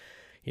therefore,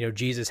 you know,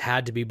 Jesus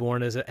had to be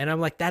born as a, and I'm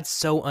like, that's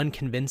so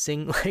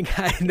unconvincing. Like,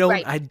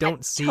 I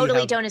don't see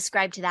totally don't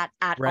ascribe to that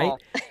at all.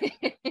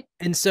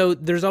 And so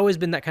there's always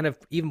been that kind of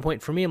even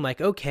point for me. I'm like,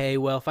 okay,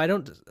 well, if I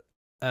don't,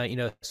 you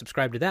know,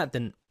 subscribe to that,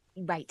 then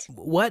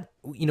what,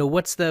 you know,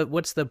 what's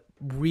the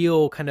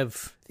real kind of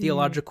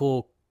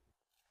theological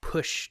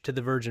push to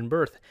the virgin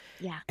birth?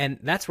 Yeah. And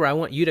that's where I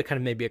want you to kind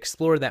of maybe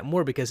explore that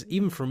more, because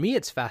even for me,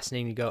 it's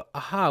fascinating to go,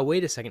 aha,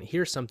 wait a second,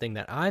 here's something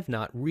that I've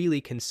not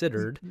really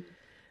considered.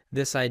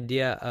 This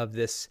idea of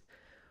this,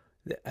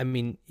 I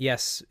mean,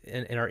 yes,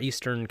 in our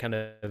Eastern kind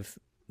of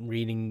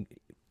reading,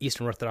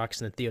 Eastern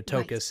Orthodox and the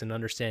Theotokos, and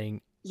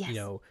understanding, you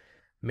know,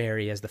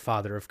 Mary as the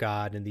Father of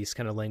God, and these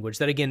kind of language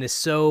that, again, is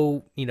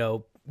so, you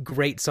know,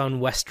 grates on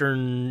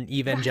Western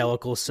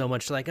evangelicals so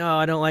much, like, oh,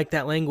 I don't like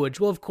that language.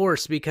 Well, of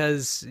course,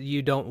 because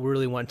you don't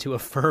really want to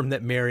affirm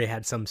that Mary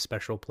had some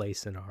special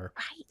place in our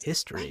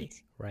history,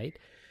 right?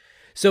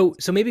 So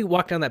maybe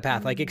walk down that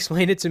path, like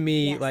explain it to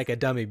me like a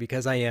dummy,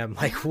 because I am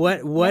like,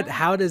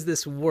 how does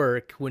this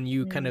work when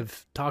you kind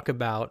of talk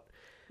about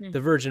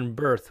the virgin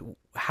birth?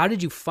 How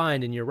did you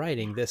find in your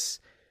writing this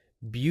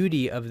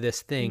beauty of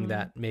this thing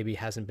that maybe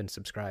hasn't been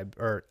subscribed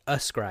or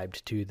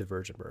ascribed to the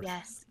virgin birth?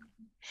 Yes.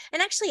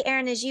 And actually,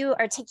 Aaron, as you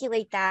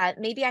articulate that,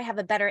 maybe I have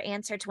a better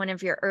answer to one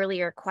of your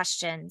earlier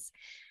questions.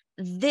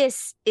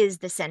 This is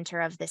the center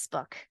of this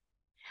book.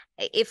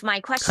 If my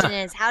question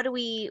is, how do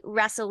we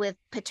wrestle with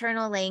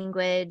paternal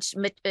language,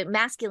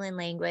 masculine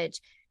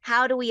language?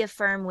 How do we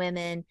affirm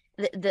women?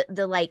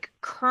 The like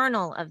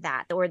kernel of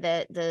that, or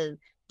the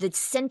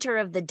center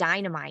of the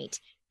dynamite,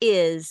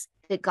 is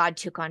that God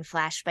took on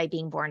flesh by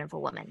being born of a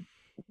woman.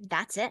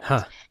 That's it.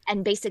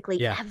 And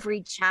basically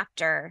every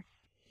chapter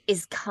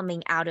is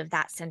coming out of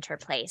that center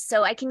place.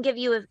 So I can give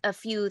you a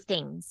few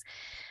things.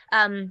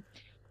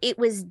 It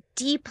was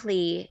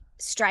deeply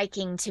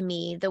striking to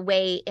me the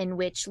way in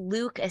which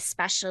Luke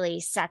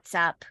especially sets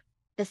up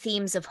the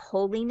themes of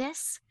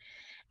holiness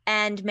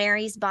and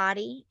Mary's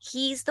body.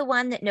 He's the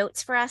one that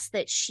notes for us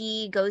that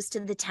she goes to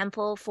the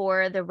temple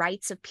for the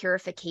rites of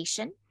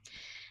purification.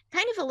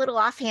 Kind of a little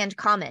offhand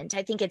comment.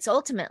 I think it's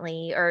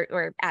ultimately,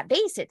 or at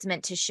base, it's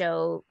meant to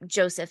show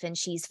Joseph and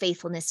she's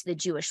faithfulness to the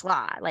Jewish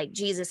law. Like,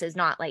 Jesus is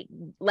not like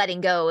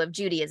letting go of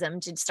Judaism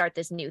to start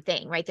this new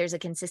thing, right? There's a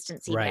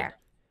consistency there.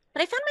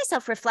 But I found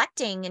myself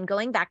reflecting and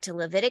going back to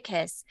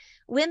Leviticus.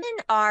 Women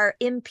are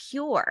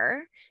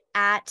impure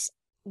at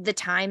the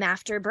time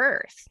after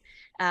birth.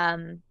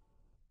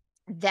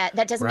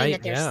 That doesn't mean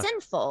that they're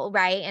sinful,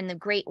 right? And the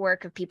great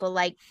work of people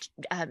like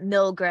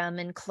Milgram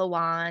and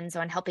Klawans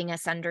on helping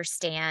us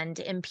understand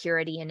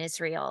impurity in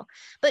Israel.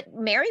 But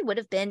Mary would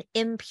have been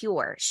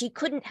impure. She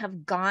couldn't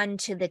have gone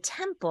to the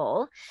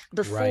temple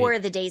before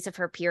the days of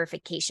her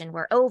purification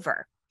were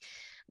over.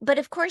 But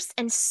of course,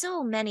 and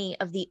so many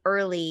of the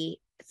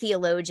early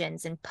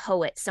theologians and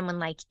poets, someone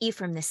like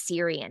Ephraim the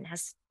Syrian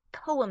has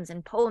poems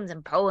and poems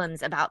and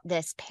poems about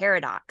this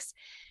paradox,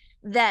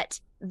 that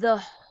the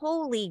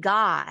holy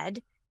God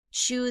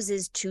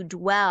chooses to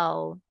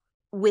dwell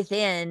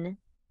within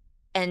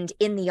and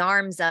in the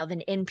arms of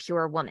an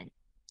impure woman.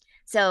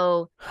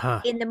 So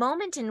in the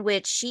moment in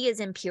which she is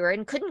impure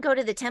and couldn't go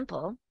to the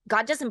temple,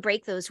 God doesn't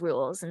break those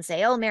rules and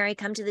say, oh, Mary,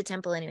 come to the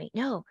temple anyway.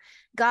 No,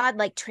 God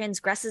like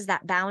transgresses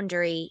that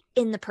boundary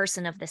in the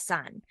person of the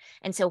Son.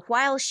 And so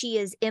while she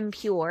is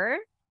impure,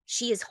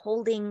 she is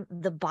holding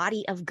the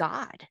body of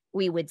God,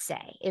 we would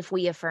say, if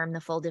we affirm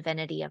the full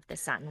divinity of the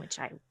Son, which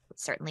I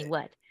certainly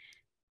would.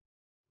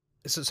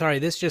 So sorry,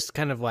 this just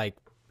kind of like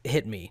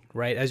hit me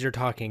right as you're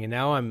talking. And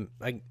now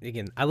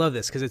I love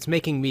this because it's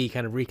making me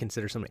kind of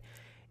reconsider something.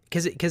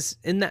 Because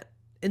in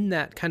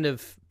that kind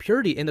of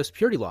purity, in those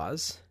purity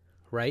laws,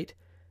 right,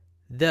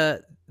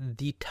 the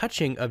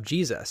touching of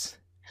Jesus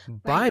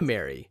by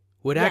Mary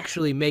would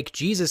actually make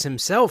Jesus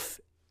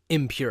himself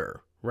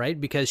impure, right?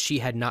 Because she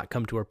had not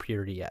come to her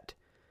purity yet.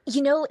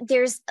 You know,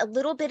 there's a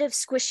little bit of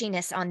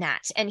squishiness on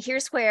that. And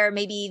here's where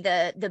maybe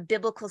the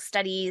biblical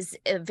studies,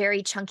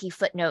 very chunky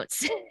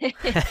footnotes,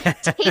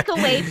 take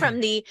away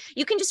from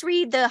you can just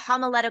read the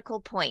homiletical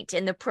point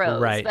in the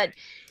prose. Right. But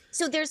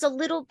so there's a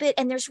little bit,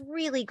 and there's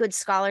really good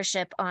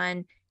scholarship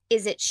on,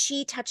 is it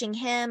she touching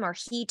him or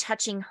he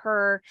touching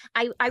her?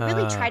 I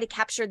really try to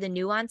capture the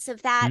nuance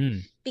of that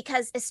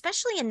because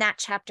especially in that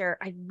chapter,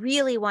 I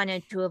really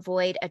wanted to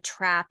avoid a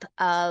trap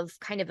of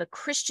kind of a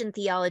Christian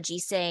theology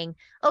saying,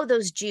 oh,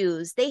 those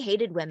Jews, they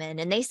hated women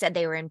and they said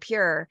they were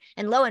impure.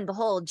 And lo and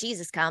behold,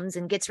 Jesus comes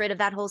and gets rid of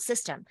that whole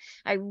system.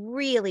 I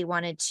really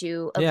wanted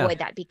to avoid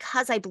that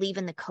because I believe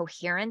in the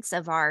coherence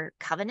of our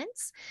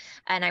covenants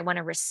and I want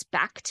to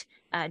respect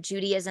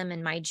Judaism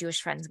and my Jewish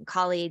friends and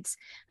colleagues,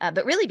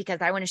 but really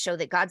because I want to show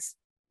that God's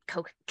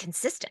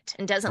consistent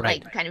and doesn't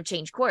kind of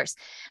change course.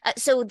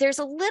 So there's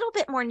a little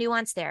bit more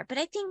nuance there, but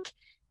I think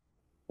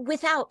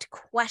without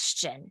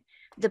question,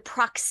 the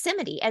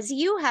proximity, as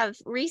you have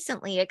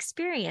recently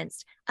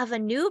experienced, of a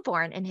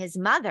newborn and his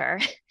mother,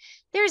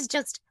 there's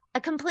just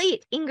a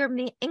complete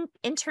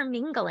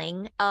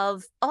intermingling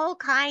of all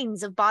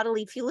kinds of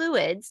bodily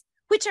fluids,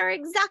 which are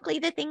exactly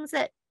the things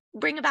that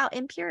bring about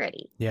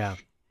impurity. Yeah.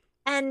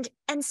 And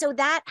so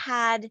that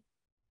had,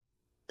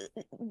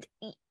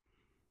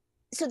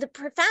 so the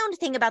profound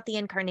thing about the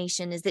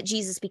incarnation is that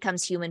Jesus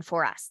becomes human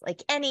for us.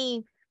 Like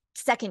any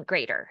second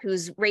grader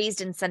who's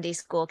raised in Sunday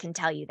school can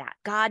tell you that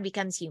God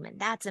becomes human.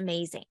 That's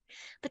amazing.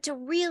 But to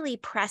really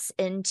press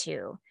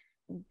into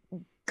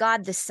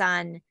God the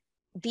Son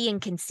being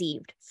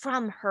conceived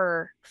from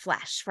her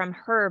flesh, from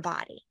her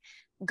body,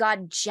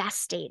 God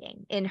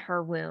gestating in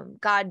her womb,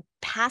 God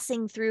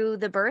passing through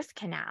the birth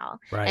canal.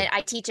 Right. And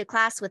I teach a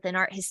class with an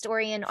art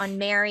historian on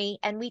Mary,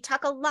 and we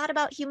talk a lot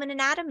about human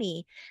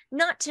anatomy,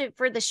 not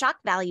for the shock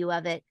value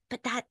of it,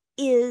 but that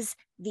is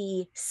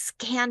the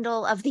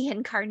scandal of the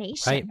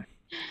incarnation. Right.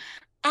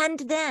 And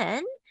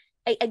then,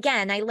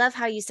 again, I love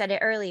how you said it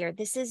earlier.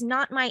 This is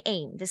not my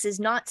aim. This is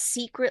not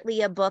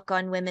secretly a book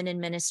on women in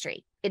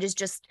ministry. It is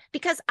just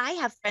because I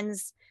have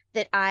friends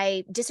that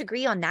I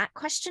disagree on that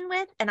question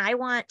with, and I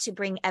want to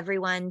bring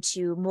everyone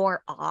to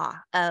more awe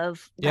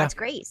of God's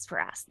grace for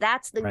us.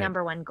 That's the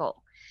number one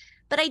goal.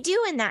 But I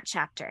do in that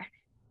chapter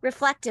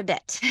reflect a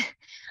bit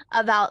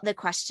about the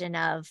question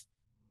of,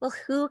 well,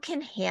 who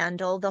can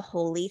handle the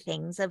holy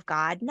things of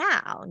God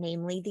now,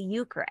 namely the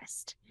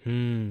Eucharist?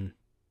 And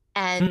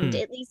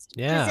at least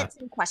present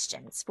some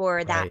questions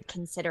for that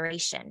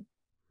consideration.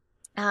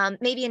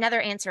 Maybe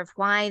another answer of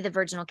why the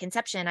virginal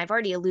conception, I've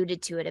already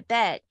alluded to it a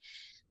bit,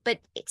 but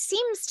it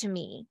seems to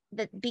me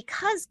that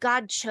because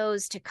God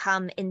chose to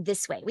come in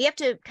this way, we have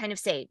to kind of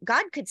say,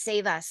 God could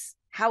save us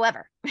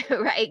however,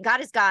 right? God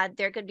is God.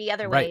 There could be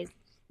other ways.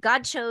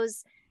 God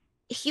chose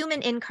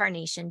human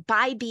incarnation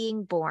by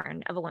being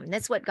born of a woman.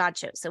 That's what God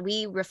chose. So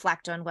we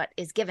reflect on what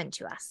is given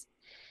to us.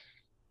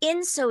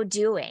 In so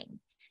doing,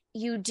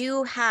 you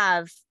do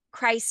have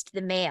Christ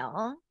the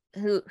male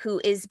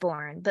who is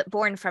born, but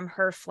born from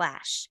her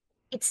flesh.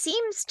 It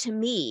seems to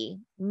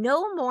me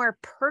no more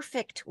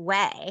perfect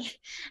way,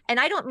 and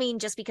I don't mean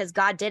just because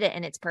God did it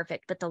and it's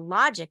perfect, but the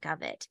logic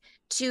of it,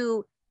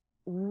 to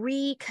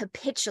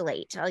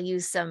recapitulate, I'll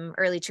use some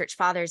early church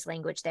fathers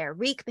language there,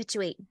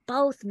 recapitulate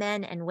both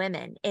men and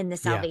women in the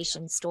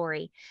salvation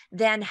story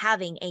than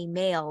having a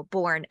male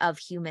born of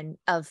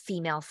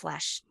female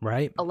flesh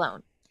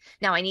alone.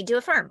 Now, I need to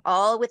affirm,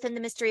 all within the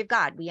mystery of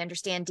God. We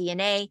understand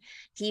DNA.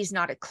 He's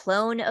not a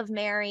clone of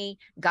Mary.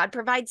 God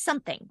provides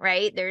something,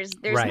 right? There's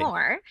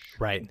more.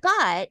 Right.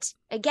 But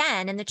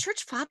again, and the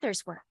church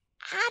fathers were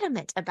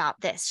adamant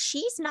about this.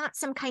 She's not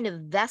some kind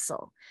of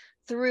vessel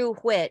through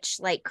which,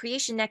 like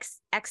creation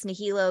ex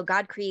nihilo,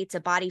 God creates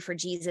a body for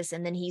Jesus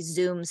and then he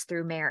zooms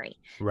through Mary.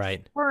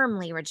 Right.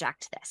 Firmly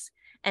reject this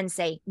and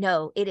say,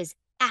 no, it is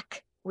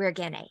ek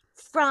Virgene,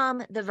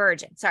 from the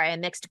Virgin. Sorry, I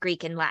mixed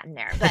Greek and Latin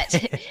there, but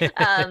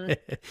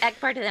ek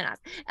parthenos.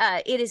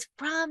 It is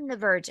from the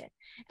Virgin,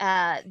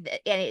 and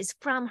it is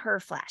from her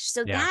flesh.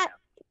 So that,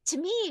 to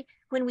me,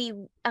 when we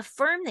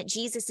affirm that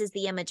Jesus is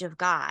the image of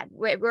God,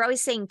 we're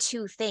always saying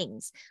two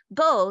things.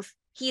 Both,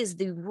 he is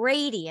the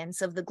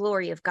radiance of the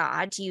glory of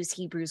God, to use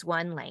Hebrews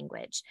 1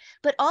 language,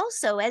 but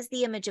also as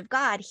the image of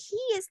God, he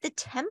is the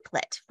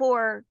template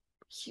for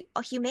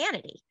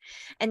humanity.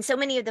 And so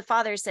many of the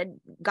fathers said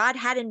God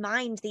had in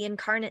mind the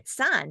incarnate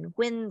Son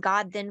when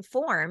God then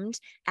formed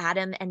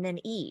Adam and then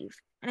Eve.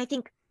 And I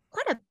think,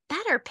 what a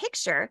better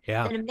picture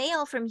than a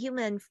male from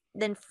human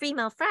than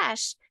female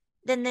flesh.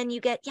 Then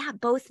you get,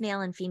 both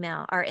male and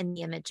female are in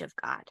the image of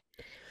God.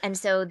 And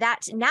so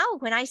that now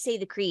when I say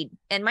the creed,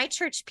 and my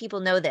church people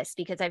know this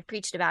because I've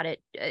preached about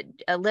it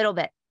a little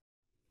bit,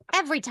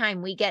 every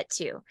time we get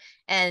to,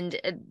 and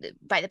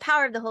by the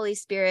power of the Holy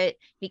Spirit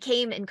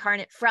became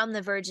incarnate from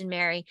the Virgin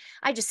Mary,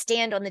 I just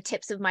stand on the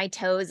tips of my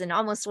toes and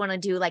almost want to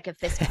do like a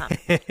fist pump.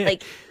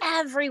 Like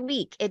every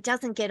week, it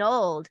doesn't get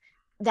old,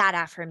 that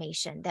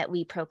affirmation that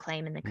we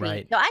proclaim in the creed.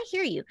 Right. So I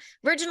hear you.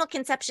 Virginal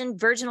conception,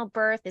 virginal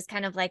birth is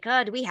kind of like,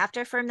 oh, do we have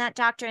to affirm that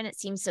doctrine? It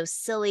seems so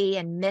silly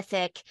and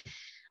mythic.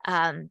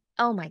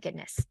 Oh my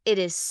goodness, it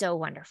is so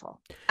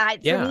wonderful. For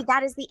me,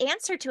 that is the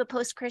answer to a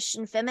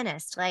post-Christian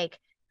feminist. Like,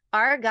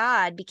 our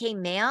God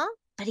became male,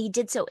 but he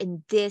did so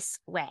in this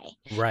way.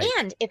 Right.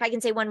 And if I can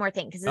say one more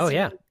thing, because this is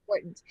really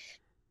important,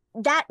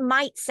 that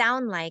might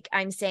sound like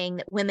I'm saying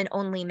that women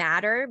only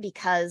matter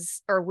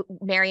because, or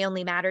Mary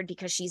only mattered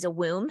because she's a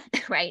womb,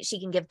 right? She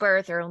can give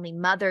birth, or only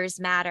mothers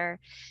matter.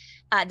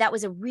 That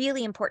was a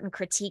really important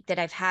critique that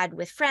I've had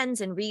with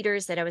friends and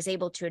readers that I was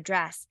able to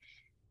address.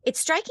 It's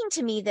striking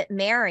to me that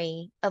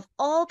Mary, of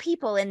all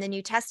people in the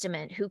New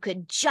Testament who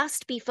could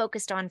just be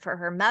focused on for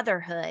her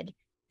motherhood,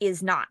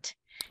 is not.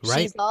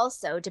 Right. She's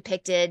also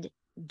depicted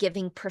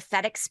giving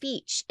prophetic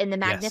speech in the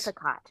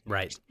Magnificat.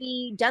 Right.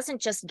 She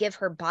doesn't just give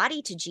her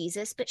body to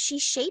Jesus, but she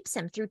shapes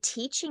him through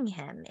teaching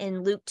him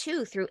in Luke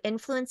 2, through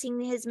influencing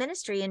his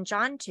ministry in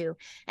John 2.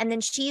 And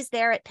then she's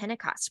there at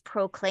Pentecost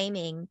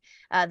proclaiming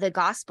the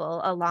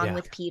gospel along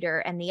with Peter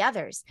and the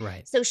others.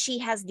 Right. So she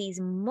has these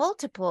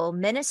multiple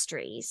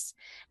ministries.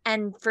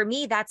 And for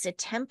me, that's a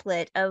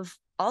template of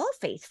all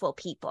faithful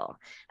people.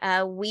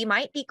 We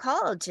might be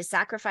called to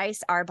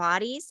sacrifice our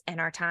bodies and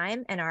our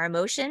time and our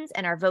emotions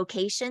and our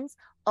vocations,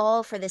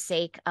 all for the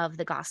sake of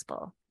the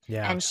gospel.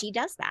 Yeah. And she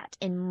does that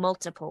in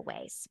multiple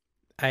ways.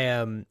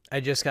 I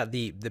just got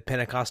the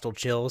Pentecostal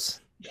chills,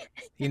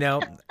 and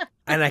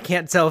I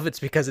can't tell if it's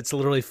because it's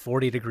literally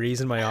 40 degrees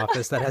in my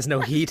office that has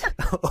no heat.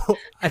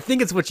 I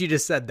think it's what you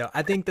just said, though.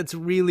 I think that's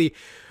really,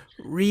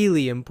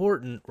 really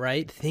important,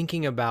 right?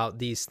 Thinking about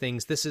these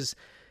things. This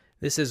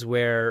is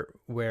where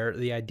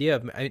the idea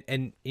of,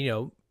 and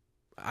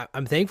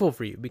I'm thankful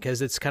for you,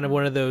 because it's kind of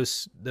one of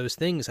those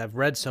things. I've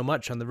read so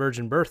much on the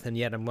virgin birth, and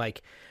yet I'm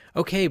like,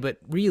 okay, but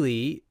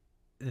really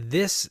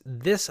this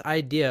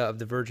idea of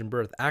the virgin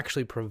birth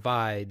actually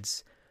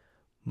provides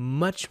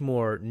much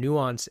more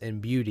nuance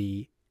and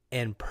beauty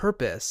and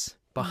purpose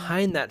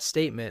behind that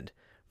statement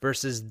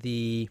versus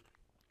the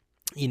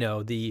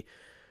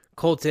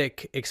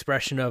cultic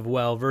expression of,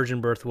 well, virgin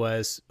birth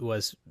was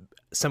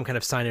some kind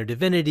of sign of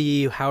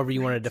divinity, however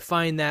you want to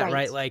define that,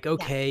 right? Like,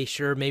 okay,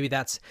 sure, maybe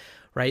that's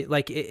right.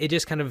 Like it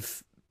just kind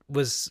of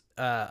was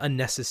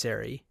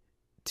unnecessary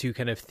to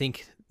kind of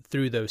think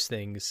through those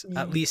things,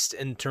 at least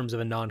in terms of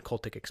a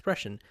non-cultic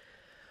expression.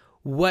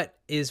 What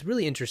is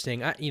really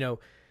interesting,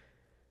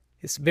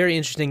 it's very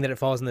interesting that it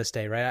falls on this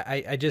day, right?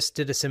 I just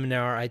did a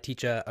seminar. I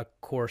teach a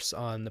course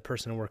on the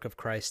person and work of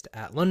Christ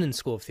at London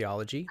School of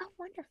Theology. Oh,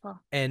 wonderful.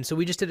 And so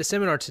we just did a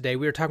seminar today.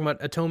 We were talking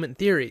about atonement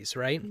theories,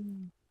 right?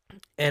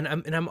 And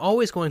I'm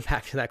always going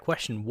back to that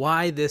question,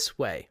 why this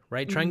way,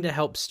 right? Trying to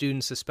help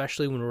students,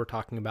 especially when we're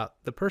talking about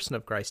the person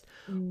of Christ,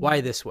 why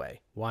this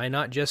way? Why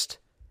not just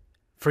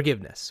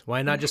forgiveness?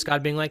 Why not just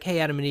God being like, hey,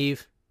 Adam and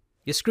Eve,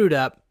 you screwed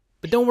up,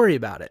 but don't worry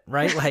about it,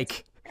 right?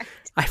 Like,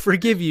 I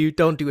forgive you,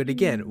 don't do it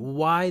again.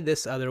 Why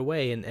this other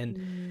way?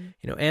 And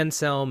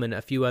Anselm and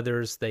a few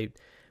others, they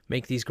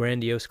make these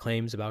grandiose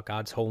claims about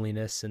God's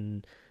holiness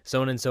and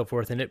so on and so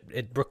forth, and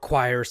it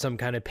requires some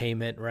kind of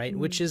payment, right?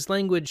 Which is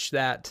language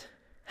that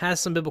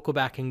has some biblical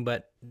backing,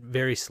 but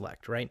very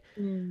select, right?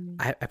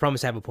 I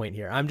promise I have a point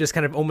here. I'm just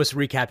kind of almost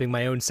recapping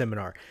my own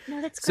seminar.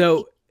 No, that's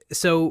great.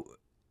 So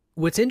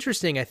what's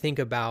interesting, I think,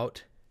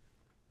 about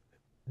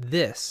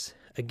this,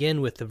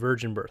 again, with the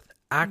virgin birth,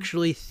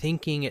 actually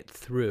thinking it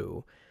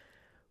through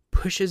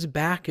pushes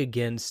back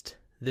against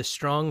the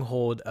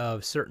stronghold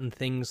of certain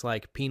things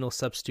like penal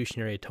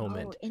substitutionary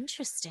atonement. Oh,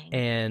 interesting.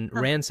 And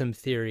ransom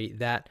theory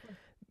that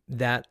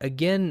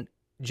again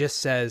just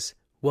says,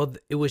 well,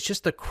 it was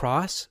just the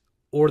cross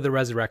or the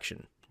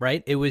resurrection,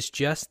 right? It was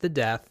just the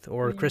death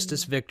or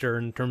Christus Victor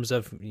in terms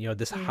of,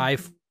 this high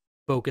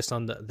focus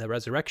on the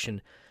resurrection,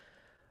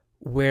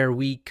 where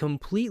we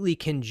completely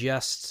can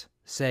just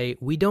say,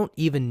 we don't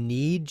even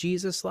need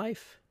Jesus'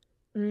 life,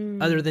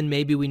 other than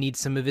maybe we need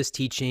some of his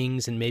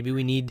teachings and maybe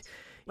we need,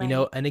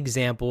 an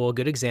example, a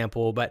good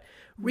example, but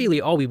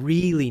really all we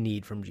really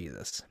need from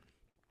Jesus.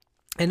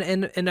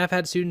 And I've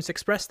had students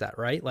express that,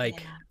 right?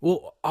 Like,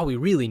 well, all we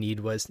really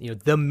need was,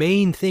 the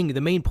main thing,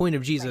 the main point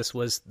of Jesus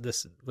was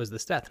this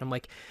death. And I'm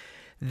like,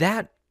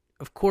 that,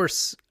 of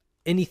course,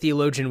 any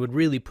theologian would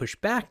really push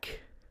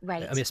back.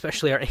 Right. I mean,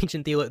 especially our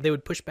ancient theologians, they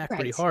would push back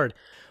pretty hard.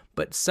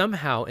 But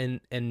somehow,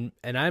 and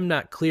I'm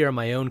not clear on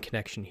my own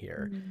connection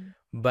here,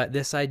 but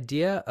this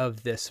idea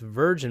of this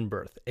virgin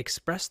birth,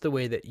 expressed the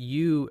way that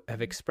you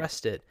have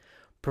expressed it,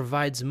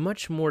 provides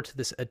much more to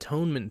this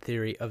atonement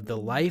theory of the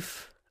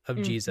life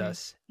of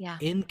Jesus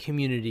in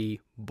community,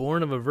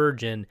 born of a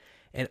virgin,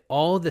 and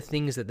all the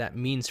things that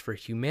means for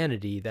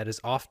humanity that is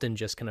often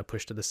just kind of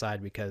pushed to the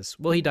side because,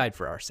 well, he died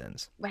for our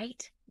sins.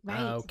 Right.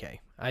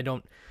 Okay. I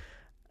don't...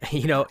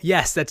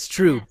 yes, that's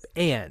true. Yes.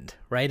 And,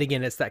 right,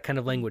 again, it's that kind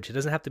of language. It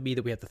doesn't have to be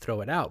that we have to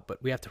throw it out,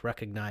 but we have to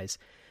recognize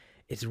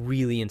it's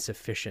really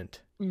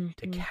insufficient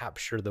to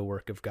capture the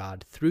work of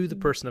God through the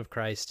person of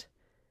Christ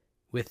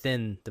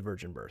within the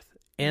virgin birth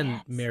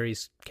and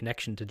Mary's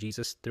connection to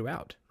Jesus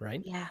throughout,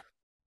 right? Yeah.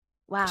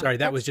 Wow. Sorry,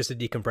 that was just a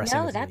decompressing.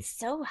 No, that's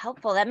so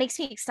helpful. That makes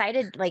me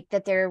excited, like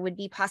that there would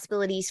be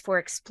possibilities for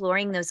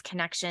exploring those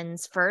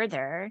connections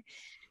further.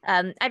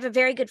 I have a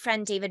very good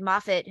friend, David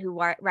Moffat, who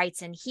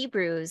writes in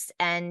Hebrews,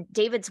 and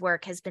David's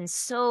work has been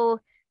so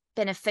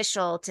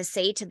beneficial to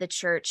say to the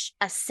church,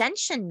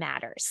 ascension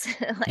matters.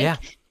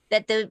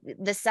 That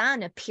the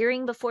Son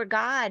appearing before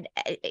God,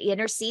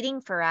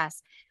 interceding for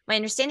us. My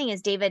understanding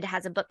is David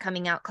has a book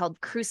coming out called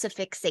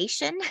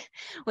Crucifixation,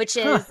 which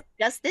is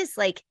just this,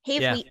 like, hey,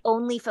 if we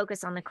only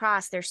focus on the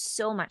cross, there's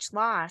so much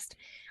lost.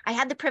 I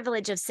had the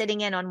privilege of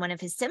sitting in on one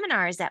of his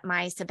seminars at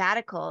my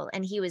sabbatical,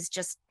 and he was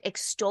just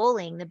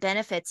extolling the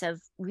benefits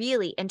of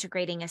really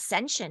integrating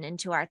ascension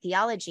into our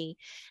theology.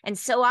 And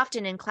so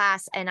often in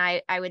class, and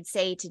I would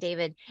say to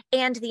David,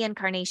 and the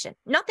incarnation,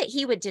 not that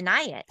he would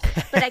deny it,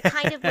 but I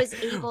kind of was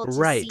able to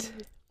see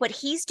what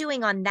he's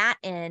doing on that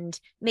end,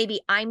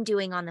 maybe I'm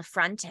doing on the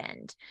front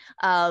end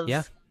of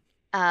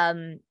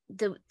the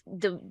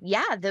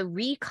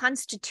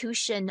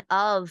reconstitution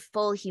of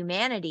full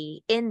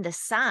humanity in the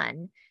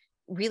Son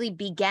really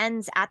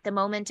begins at the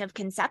moment of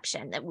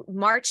conception. That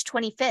March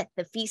 25th,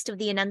 the Feast of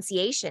the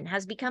Annunciation,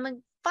 has become a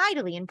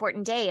vitally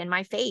important day in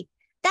my faith.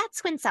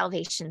 That's when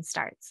salvation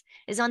starts,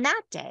 is on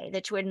that day,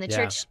 that when the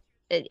church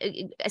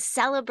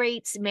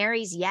celebrates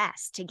Mary's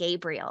yes to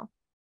Gabriel.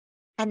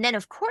 And then,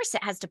 of course,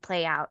 it has to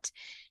play out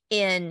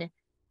in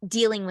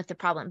dealing with the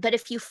problem. But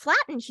if you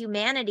flatten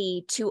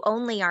humanity to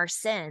only our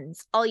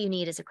sins, all you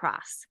need is a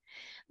cross.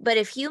 But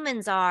if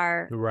humans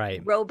are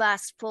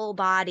robust, full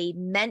body,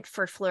 meant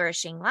for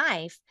flourishing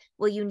life,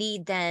 well, you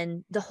need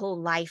then the whole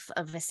life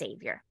of a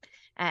savior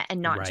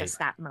and not just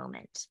that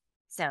moment.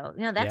 So,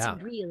 that's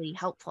really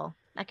helpful.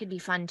 That could be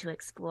fun to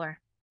explore.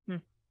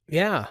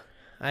 Yeah.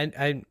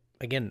 I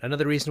again,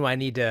 another reason why I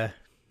need to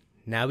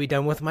now be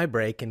done with my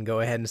break and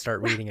go ahead and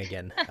start reading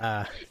again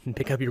and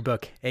pick up your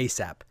book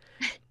ASAP.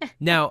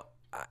 Now,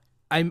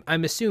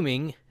 I'm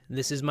assuming,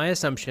 this is my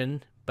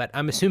assumption, but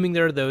I'm assuming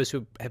there are those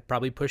who have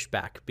probably pushed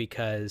back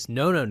because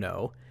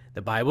no,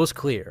 the Bible's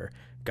clear.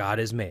 God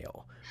is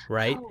male,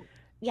 right? Oh,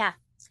 yeah.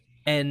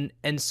 And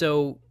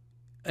so,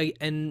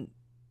 and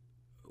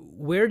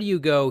where do you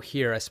go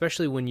here,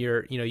 especially when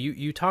you're,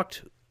 you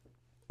talked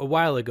a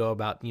while ago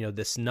about,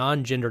 this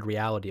non-gendered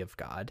reality of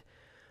God,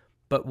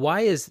 but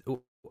why is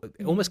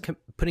almost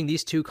putting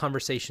these two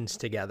conversations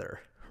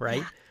together, right?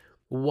 Yeah.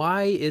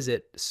 Why is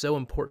it so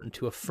important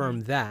to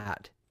affirm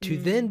that, to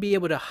then be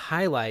able to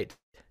highlight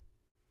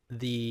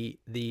the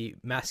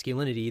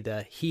masculinity,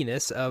 the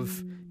he-ness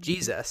of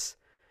Jesus,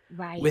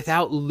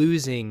 without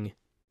losing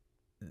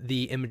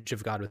the image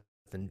of God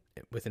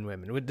within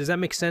women? Does that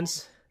make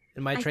sense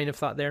in my train of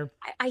thought there?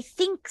 I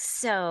think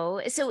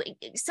so. So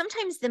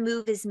sometimes the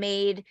move is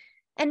made,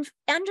 and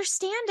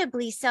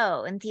understandably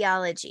so, in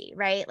theology,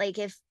 right? Like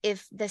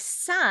if the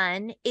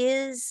Son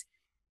is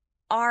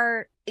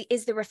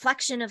the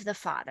reflection of the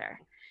Father,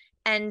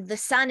 and the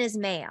Son is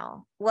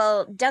male,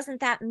 well, doesn't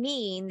that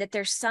mean that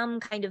there's some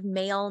kind of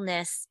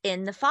maleness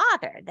in the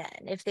Father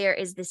then, if there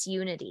is this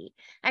unity?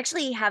 I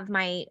actually have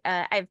I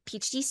have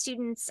PhD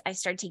students. I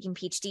started taking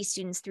PhD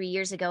students 3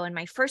 years ago, and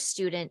my first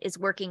student is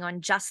working on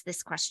just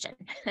this question,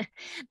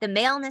 the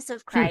maleness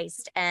of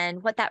Christ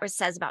and what that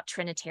says about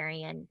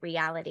Trinitarian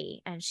reality.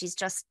 And she's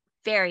just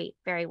very,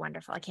 very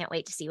wonderful. I can't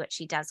wait to see what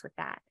she does with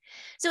that.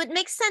 So it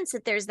makes sense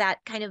that there's that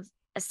kind of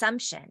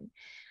assumption.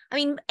 I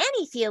mean,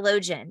 any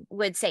theologian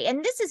would say,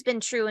 and this has been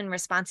true in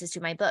responses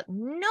to my book,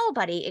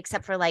 nobody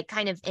except for like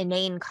kind of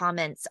inane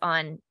comments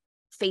on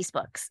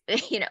Facebooks,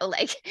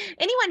 like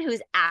anyone who's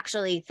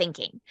actually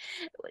thinking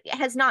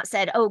has not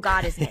said, oh,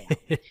 God is male.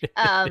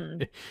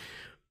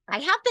 I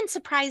have been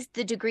surprised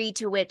the degree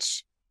to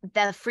which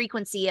the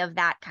frequency of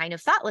that kind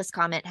of thoughtless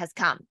comment has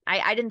come.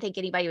 I didn't think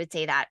anybody would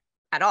say that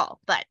at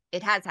all, but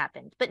it has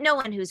happened. But no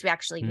one who's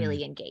actually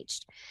really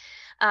engaged.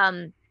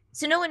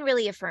 So no one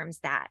really affirms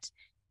that.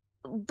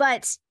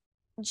 But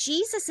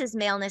Jesus's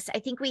maleness, I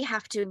think we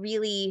have to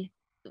really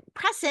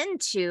press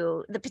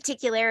into the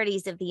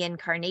particularities of the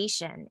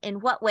incarnation. In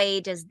what way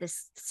does the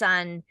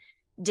Son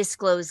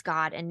disclose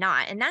God and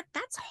not? And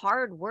that's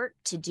hard work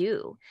to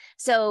do.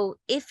 So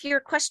if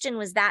your question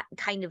was that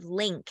kind of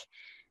link,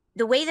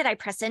 the way that I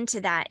press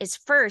into that is,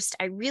 first,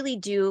 I really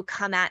do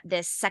come at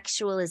this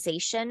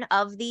sexualization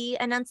of the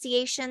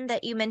Annunciation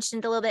that you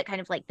mentioned a little bit,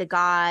 kind of like the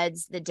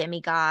gods, the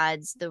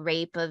demigods, the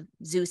rape of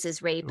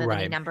Zeus's rape of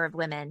any number of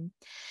women.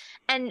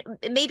 And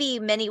maybe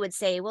many would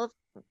say, well,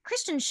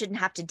 Christians shouldn't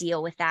have to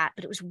deal with that.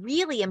 But it was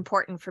really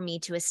important for me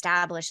to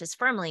establish as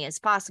firmly as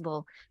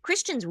possible,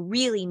 Christians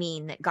really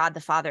mean that God the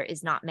Father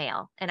is not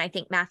male. And I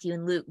think Matthew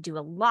and Luke do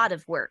a lot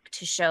of work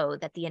to show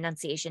that the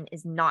Annunciation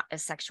is not a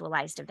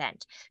sexualized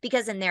event,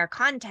 because in their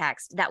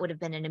context, that would have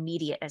been an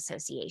immediate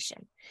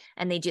association.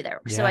 And they do their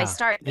work. So I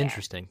start there.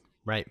 Interesting.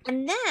 Right.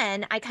 And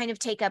then I kind of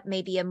take up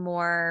maybe a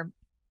more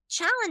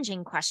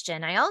challenging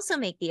question. I also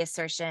make the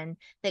assertion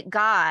that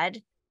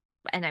God,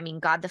 and I mean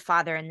God the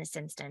Father in this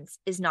instance,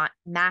 is not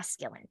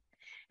masculine.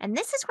 And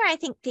this is where I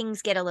think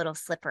things get a little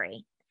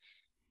slippery.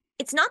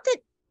 It's not that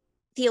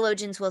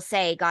theologians will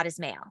say God is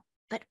male,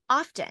 but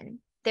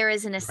often there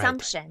is an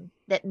assumption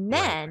that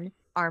men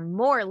are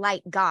more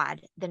like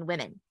God than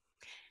women.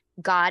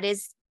 God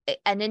is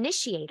an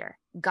initiator.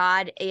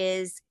 God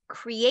is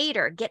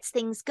creator, gets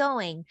things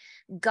going.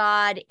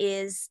 God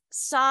is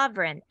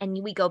sovereign.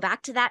 And we go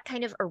back to that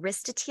kind of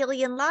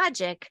Aristotelian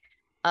logic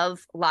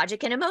of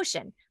logic and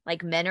emotion,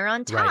 like men are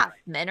on top,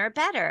 men are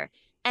better.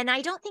 And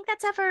I don't think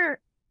that's ever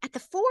at the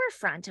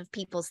forefront of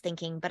people's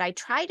thinking, but I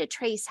try to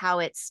trace how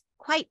it's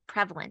quite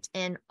prevalent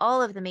in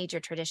all of the major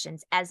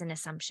traditions as an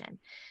assumption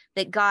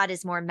that God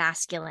is more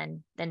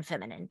masculine than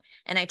feminine.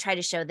 And I try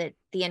to show that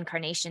the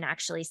incarnation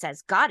actually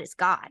says God is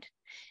God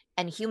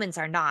and humans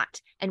are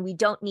not. And we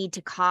don't need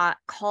to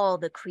call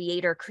the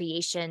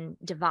creator-creation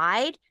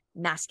divide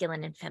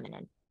masculine and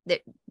feminine.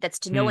 That's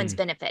to no one's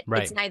benefit.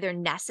 It's neither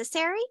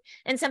necessary.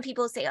 And some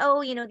people say,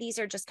 oh, these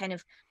are just kind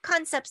of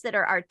concepts that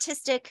are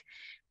artistic.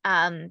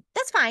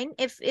 That's fine.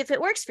 If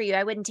it works for you,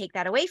 I wouldn't take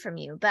that away from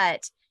you,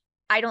 but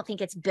I don't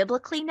think it's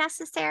biblically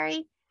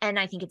necessary. And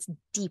I think it's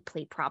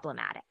deeply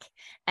problematic.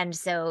 And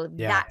so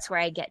that's where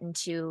I get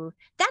into,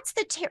 that's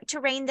the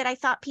terrain that I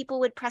thought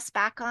people would press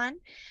back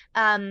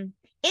on.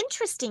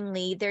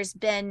 Interestingly, there's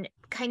been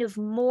kind of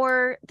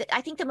more,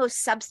 I think the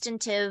most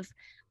substantive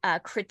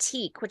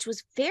critique, which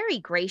was very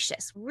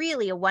gracious,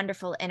 really a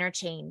wonderful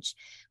interchange,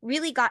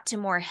 really got to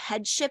more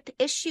headship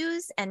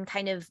issues and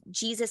kind of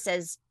Jesus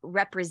as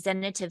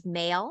representative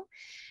male.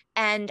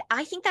 And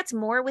I think that's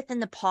more within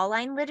the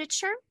Pauline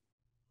literature.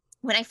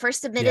 When I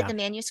first submitted the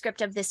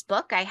manuscript of this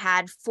book, I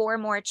had 4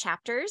 more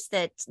chapters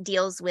that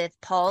deals with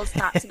Paul's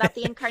thoughts about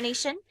the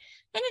incarnation.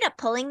 I ended up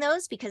pulling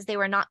those because they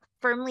were not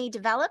firmly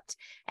developed,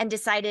 and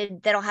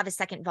decided that I'll have a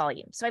second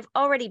volume. So I've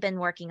already been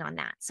working on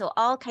that. So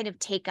I'll kind of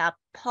take up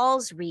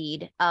Paul's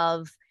read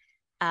of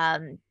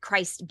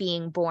Christ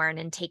being born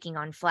and taking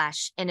on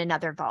flesh in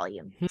another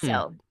volume.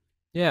 So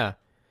yeah.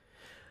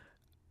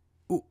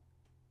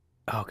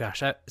 Oh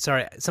gosh,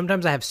 sorry.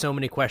 Sometimes I have so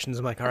many questions.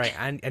 I'm like, all right,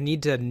 I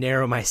need to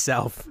narrow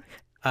myself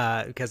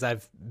because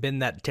I've been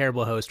that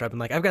terrible host where I've been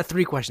like, I've got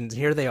 3 questions, and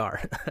here they are.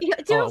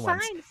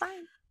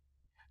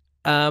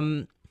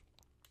 Fine.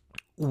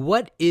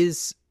 What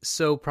is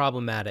so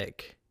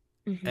problematic?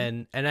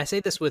 And I say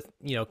this with,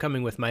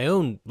 coming with my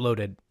own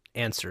loaded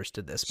answers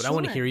to this, but I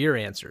want to hear your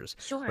answers.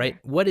 Sure. Right?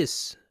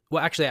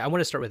 Actually, I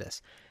want to start with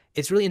this.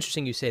 It's really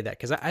interesting you say that,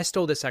 because I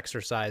stole this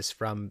exercise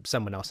from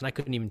someone else, and I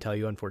couldn't even tell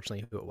you,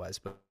 unfortunately, who it was.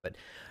 But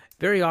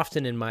very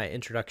often in my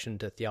introduction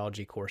to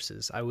theology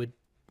courses, I would,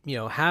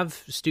 have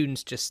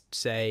students just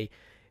say,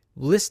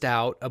 list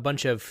out a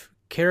bunch of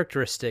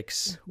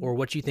characteristics or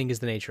what you think is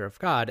the nature of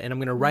God, and I'm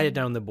going to write it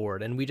down on the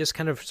board. And we just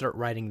kind of start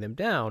writing them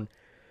down.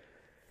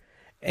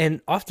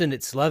 And often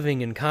it's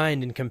loving and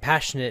kind and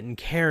compassionate and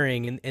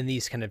caring in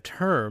these kind of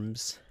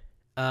terms.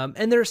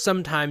 And there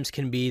sometimes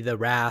can be the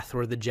wrath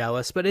or the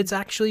jealous, but it's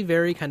actually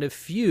very kind of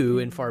few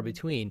and far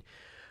between.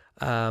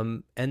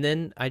 And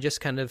then I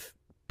just kind of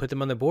put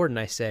them on the board and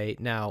I say,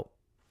 now,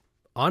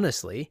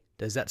 honestly,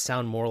 does that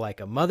sound more like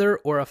a mother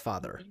or a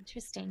father?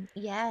 Interesting.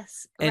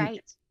 Yes.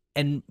 Right.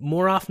 And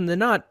more often than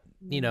not,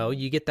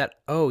 you get that,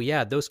 oh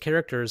yeah, those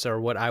characters are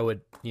what I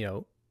would,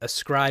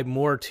 ascribe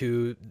more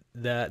to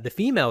the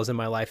females in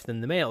my life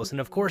than the males. And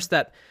of course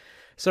that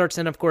starts,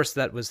 and of course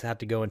that had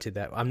to go into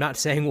that. I'm not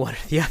saying one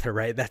or the other,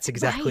 right? That's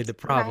exactly the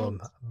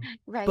problem.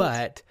 Right.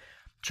 But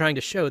trying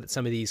to show that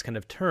some of these kind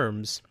of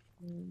terms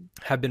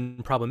have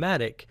been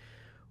problematic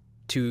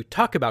to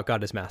talk about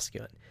God as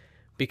masculine.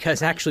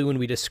 Because actually when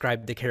we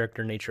describe the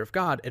character and nature of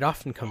God, it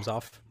often comes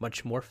off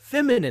much more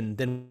feminine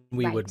than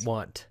we would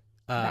want.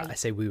 I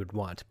say we would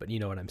want, but you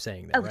know what I'm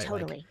saying there, right?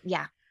 Totally.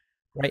 Yeah.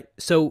 Right.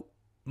 So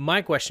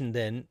my question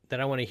then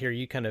that I want to hear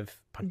you kind of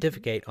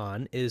pontificate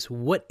on is,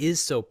 what is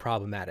so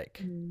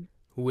problematic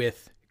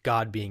with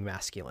God being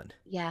masculine?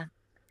 Yeah.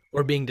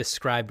 Or being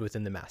described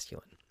within the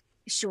masculine?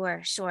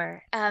 Sure.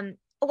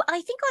 Well,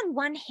 I think on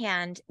one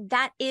hand,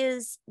 that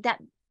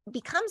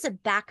becomes a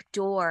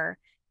backdoor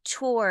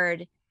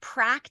toward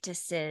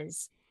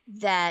practices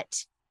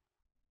that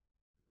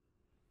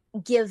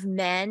give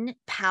men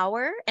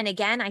power. And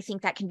again, I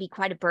think that can be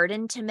quite a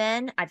burden to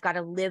men. I've got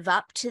to live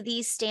up to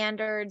these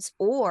standards,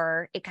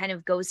 or it kind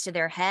of goes to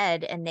their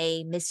head and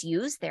they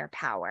misuse their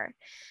power.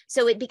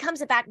 So it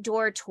becomes a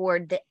backdoor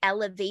toward the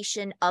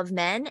elevation of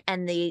men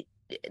and the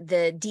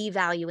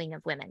devaluing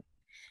of women.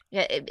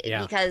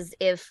 Because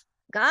if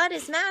God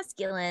is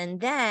masculine,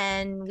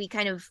 then we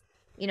kind of,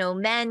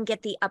 men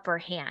get the upper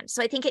hand.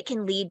 So I think it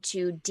can lead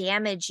to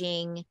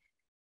damaging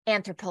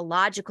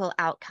anthropological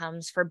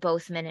outcomes for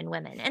both men and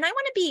women. And I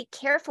want to be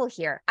careful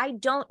here. I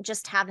don't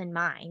just have in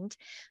mind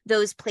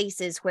those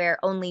places where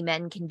only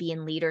men can be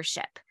in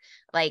leadership.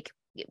 Like,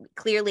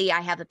 clearly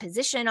I have a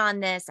position on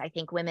this. I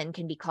think women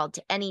can be called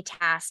to any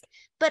task,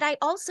 but I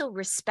also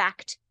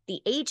respect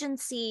the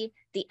agency,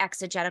 the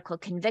exegetical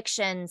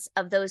convictions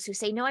of those who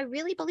say, no, I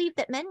really believe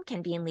that men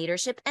can be in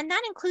leadership. And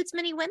that includes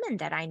many women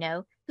that I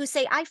know who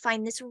say, I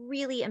find this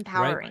really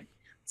empowering. Right.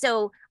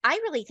 So I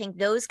really think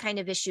those kind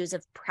of issues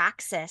of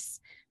praxis,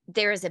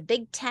 there is a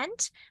big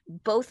tent.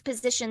 Both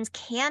positions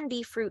can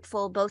be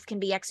fruitful. Both can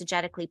be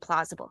exegetically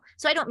plausible.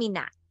 So I don't mean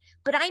that,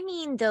 but I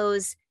mean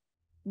those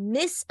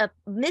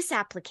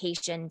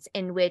misapplications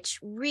in which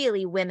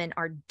really women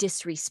are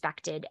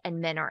disrespected and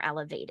men are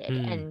elevated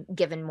and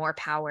given more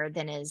power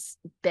than is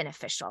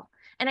beneficial.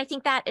 And I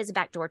think that is a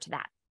backdoor to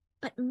that.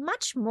 But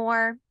much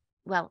more,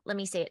 well, let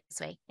me say it this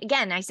way.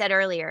 Again, I said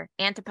earlier,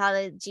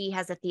 anthropology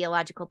has a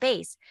theological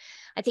base.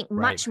 I think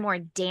much more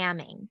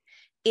damning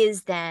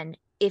is then,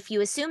 if you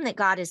assume that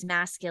God is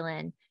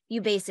masculine, you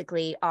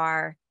basically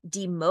are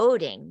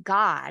demoting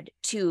God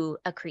to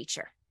a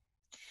creature.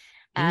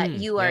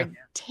 You are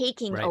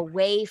taking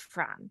away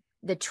from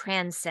the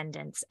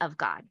transcendence of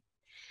God.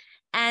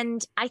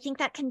 And I think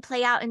that can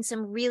play out in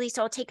some really,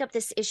 so I'll take up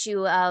this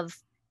issue of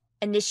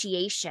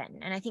initiation.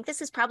 And I think this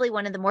is probably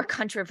one of the more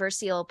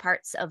controversial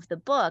parts of the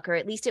book, or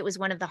at least it was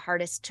one of the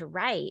hardest to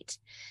write.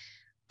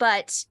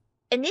 But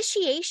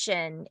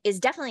initiation is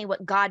definitely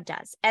what God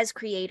does as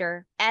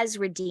creator, as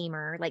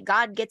redeemer. Like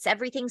God gets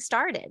everything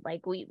started.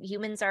 Like we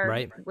humans are,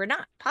 Right. we're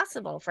not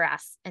possible for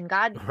us. And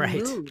God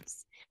Right.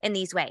 moves in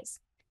these ways.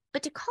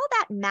 But to call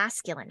that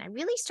masculine, I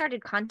really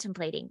started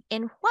contemplating,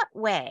 in what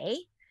way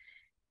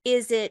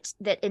is it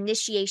that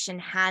initiation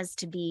has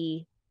to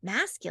be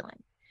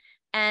masculine?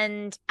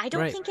 And I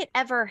don't Right. think it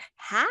ever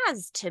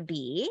has to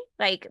be.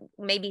 Like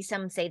maybe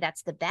some say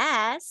that's the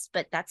best,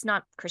 but that's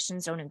not,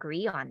 Christians don't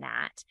agree on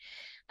that.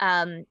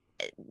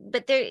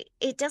 But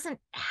it doesn't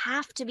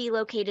have to be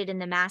located in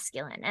the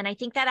masculine. And I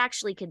think that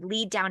actually could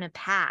lead down a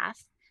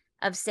path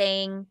of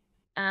saying,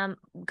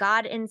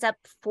 God ends up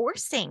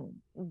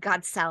forcing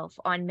God's self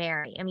on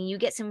Mary. I mean, you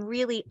get some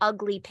really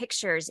ugly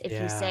pictures if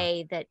you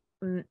say that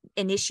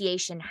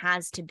initiation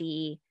has to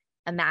be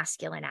a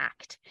masculine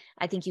act.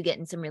 I think you get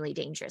in some really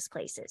dangerous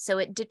places. So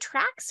it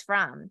detracts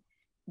from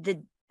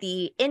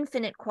the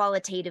infinite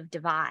qualitative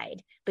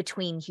divide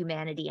between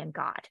humanity and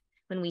God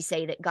when we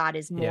say that God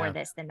is more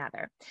this than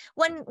other.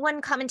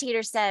 One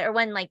commentator said, or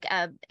one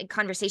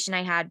conversation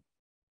I had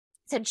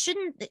said,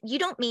 you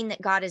don't mean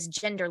that God is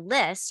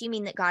genderless. You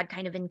mean that God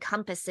kind of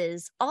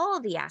encompasses all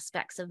the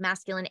aspects of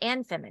masculine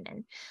and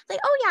feminine. Like,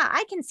 oh yeah,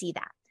 I can see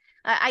that.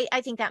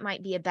 I think that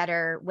might be a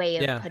better way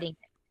of putting it.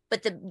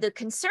 But the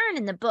concern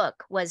in the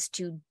book was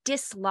to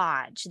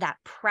dislodge that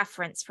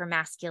preference for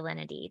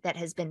masculinity that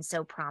has been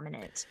so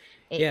prominent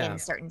in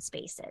certain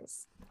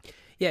spaces.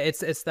 Yeah,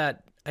 it's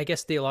that, I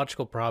guess,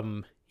 theological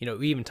problem. You know,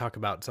 we even talk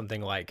about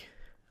something like,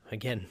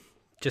 again,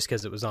 just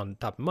because it was on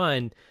top of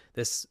mind,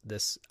 this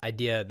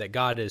idea that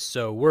God is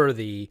so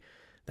worthy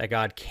that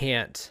God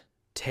can't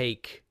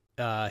take,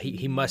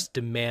 he must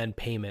demand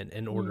payment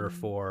in order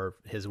for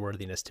his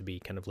worthiness to be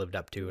kind of lived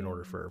up to in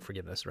order for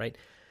forgiveness, right?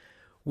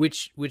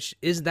 Which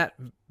is that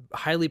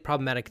highly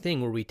problematic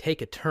thing where we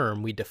take a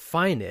term, we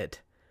define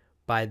it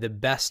by the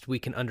best we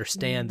can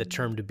understand the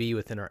term to be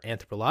within our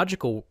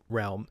anthropological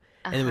realm,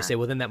 and then we say,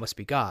 well, then that must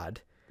be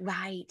God.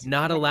 Right.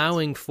 Not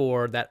allowing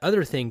for that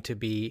other thing to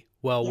be,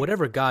 well,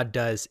 whatever God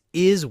does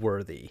is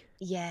worthy.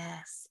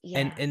 Yes.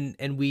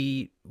 And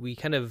we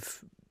kind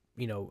of,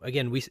 you know,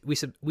 again,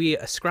 we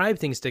ascribe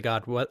things to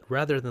God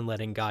rather than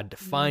letting God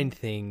define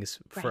things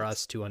for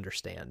us to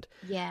understand.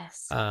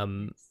 Yes.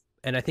 And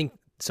I think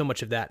so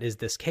much of that is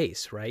this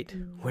case, right?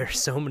 Where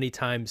so many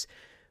times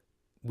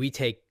we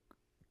take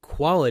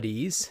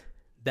qualities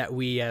that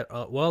we,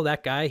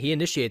 that guy, he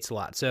initiates a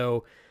lot.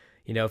 So,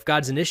 you know, if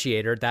God's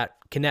initiator, that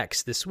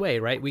connects this way,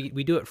 right?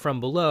 We do it from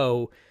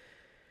below.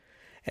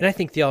 And I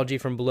think theology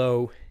from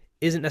below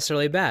isn't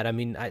necessarily bad. I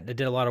mean, I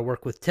did a lot of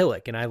work with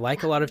Tillich, and I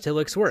like a lot of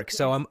Tillich's work.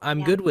 So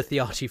I'm good with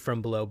theology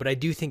from below, but I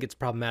do think it's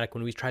problematic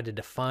when we try to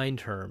define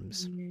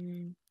terms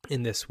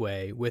in this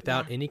way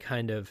without any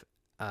kind of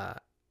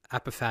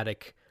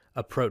apophatic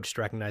approach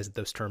to recognize that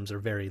those terms are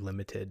very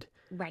limited.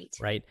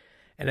 Right.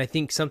 And I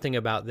think something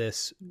about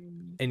this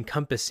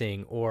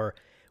encompassing or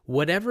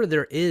whatever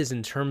there is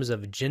in terms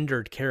of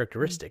gendered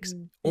characteristics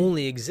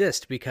only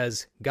exist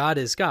because God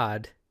is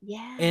God.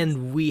 Yes.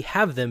 And we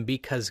have them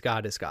because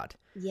God is God.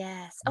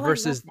 Yes.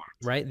 Versus, I love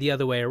that. right, the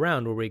other way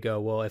around where we go,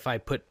 well, if I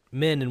put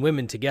men and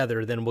women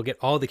together, then we'll get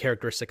all the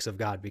characteristics of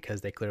God because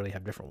they clearly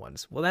have different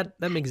ones. Well,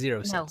 that makes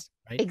zero sense,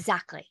 right?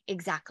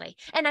 Exactly.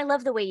 And I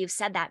love the way you've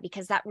said that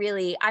because that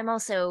really, I'm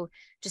also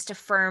just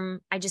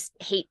I just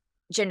hate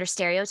gender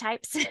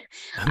stereotypes. Me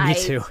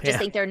too. I just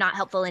think they're not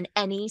helpful in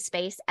any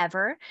space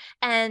ever.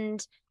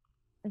 And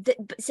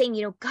saying,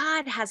 you know,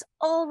 God has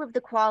all of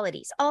the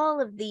qualities, all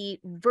of the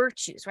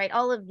virtues, right?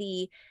 All of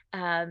the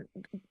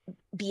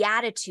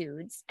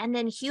beatitudes, and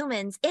then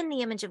humans in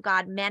the image of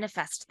God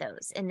manifest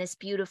those in this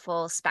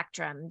beautiful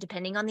spectrum,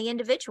 depending on the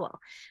individual,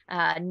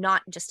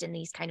 not just in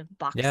these kind of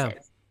boxes. Yeah.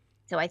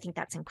 So I think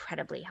that's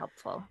incredibly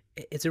helpful.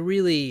 It's a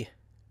really,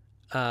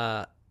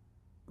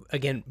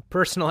 again,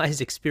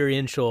 personalized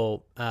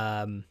experiential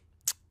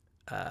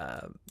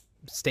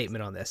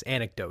statement on this,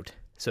 anecdote,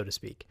 so to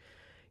speak.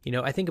 You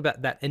know, I think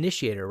about that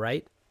initiator,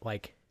 right?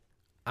 Like,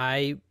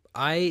 I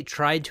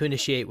tried to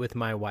initiate with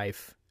my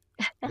wife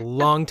a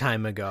long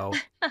time ago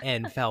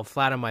and fell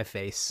flat on my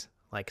face,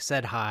 like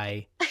said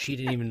hi. She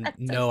didn't even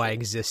know I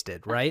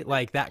existed, right?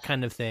 Like that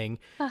kind of thing.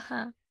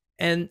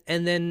 And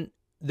then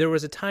there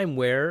was a time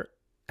where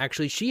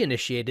actually she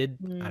initiated,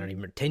 I don't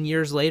even, 10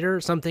 years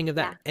later, something of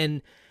that. Yeah.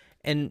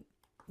 And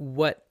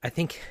what I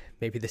think,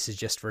 maybe this is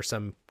just for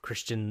some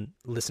Christian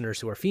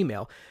listeners who are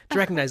female, to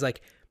recognize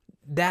like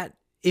that,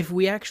 if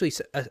we actually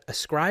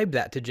ascribe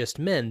that to just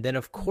men, then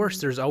of course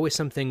there's always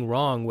something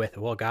wrong with,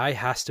 well, a guy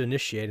has to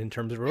initiate in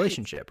terms of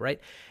relationship, right?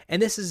 And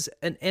this is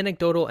an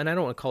anecdotal, and I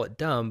don't want to call it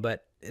dumb,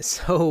 but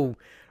so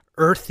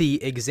earthy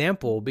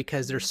example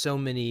because there's so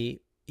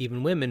many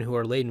even women who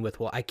are laden with,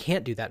 well, I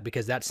can't do that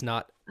because that's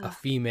not a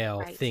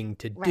female thing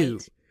to do,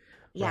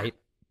 right?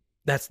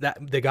 That's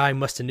that the guy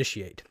must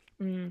initiate.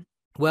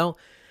 Well,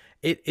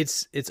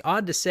 it's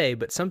odd to say,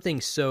 but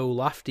something so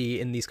lofty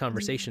in these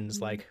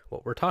conversations, like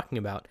what we're talking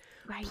about,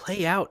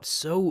 play out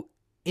so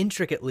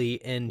intricately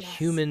in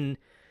human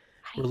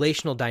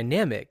relational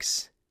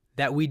dynamics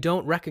that we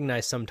don't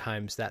recognize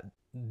sometimes that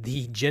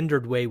the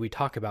gendered way we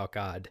talk about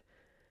God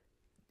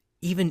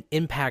even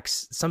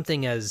impacts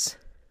something as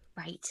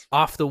right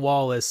off the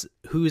wall as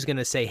who's going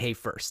to say hey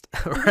first,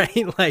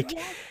 right? Like,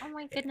 yes. Oh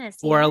my goodness.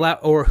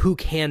 Or who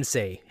can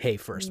say hey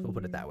first, we'll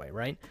put it that way,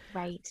 right?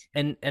 Right.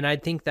 And I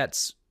think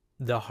that's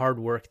the hard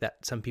work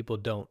that some people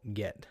don't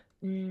get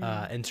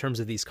in terms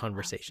of these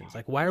conversations.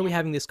 Like, why are we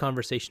having this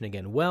conversation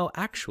again? Well,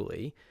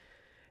 actually,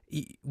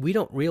 we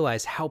don't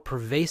realize how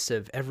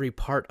pervasive every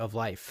part of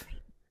life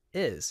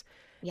is.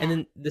 Yeah. And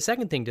then the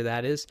second thing to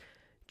that is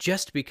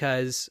just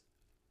because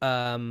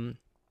in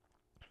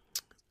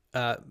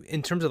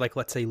terms of, like,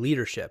 let's say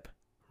leadership,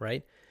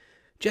 right?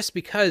 Just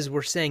because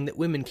we're saying that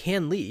women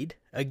can lead,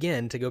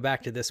 again, to go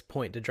back to this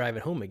point to drive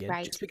it home again,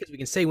 right. Just because we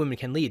can say women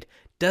can lead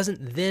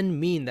doesn't then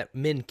mean that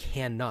men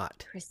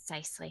cannot.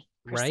 Precisely.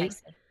 Right?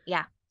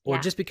 Yeah. Or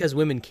just because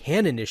women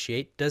can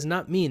initiate does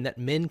not mean that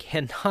men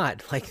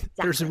cannot. Like,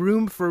 there's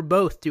room for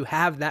both to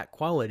have that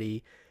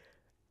quality,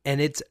 and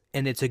it's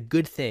a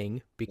good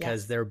thing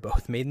because they're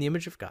both made in the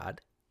image of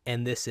God,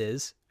 and this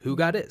is who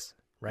God is,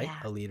 right? Yeah.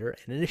 A leader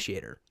and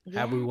initiator.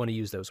 However we want to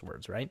use those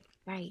words, right?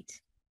 Right.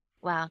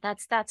 Wow,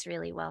 that's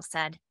really well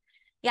said.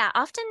 Yeah,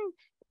 often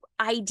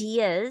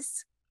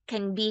ideas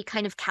can be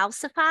kind of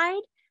calcified,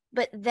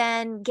 but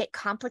then get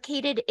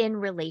complicated in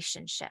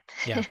relationship.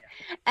 Yeah.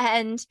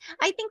 And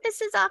I think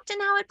this is often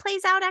how it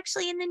plays out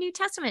actually in the New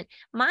Testament.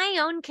 My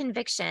own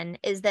conviction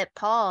is that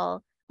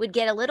Paul would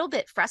get a little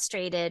bit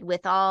frustrated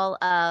with all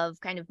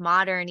of kind of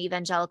modern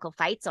evangelical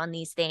fights on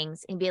these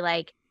things and be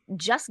like,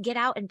 just get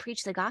out and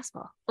preach the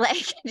gospel.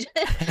 Like, just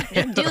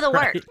do the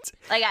work.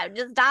 Like,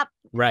 just stop.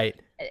 Right.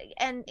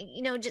 And,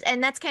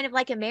 and that's kind of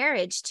like a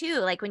marriage too.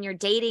 Like, when you're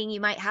dating, you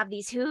might have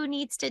these who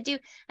needs to do,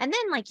 and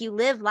then like you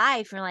live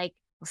life and you're like,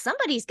 well,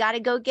 somebody's got to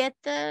go get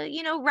the,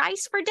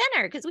 rice for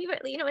dinner. Cause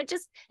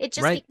it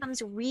just right.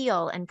 becomes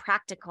real and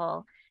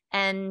practical,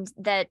 and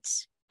that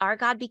our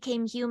God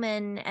became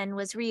human and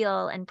was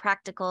real and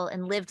practical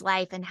and lived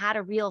life and had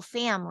a real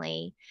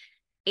family.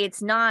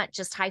 It's not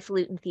just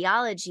highfalutin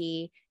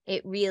theology. He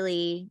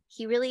really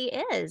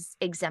is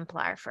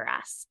exemplar for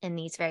us in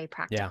these very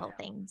practical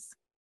things.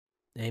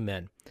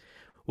 Amen.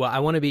 Well, I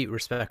want to be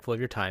respectful of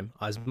your time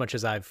as much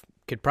as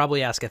could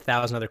probably ask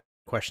 1,000 other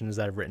questions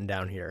that I've written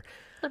down here.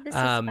 But this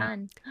is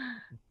fun.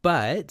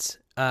 But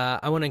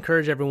I want to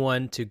encourage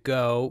everyone to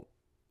go,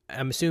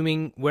 I'm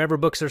assuming, wherever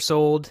books are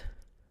sold.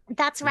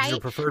 That's right. Is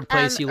your preferred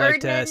place you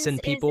like to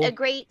send people?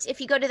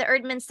 If you go to the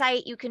Erdman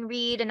site, you can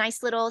read a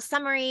nice little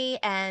summary,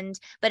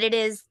 but it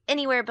is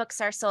anywhere books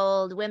are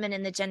sold, Women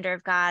in the Gender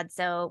of God.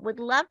 So would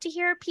love to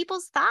hear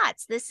people's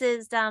thoughts. This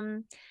is,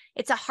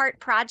 it's a heart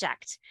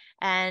project,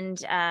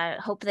 and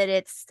hope that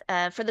it's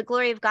for the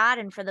glory of God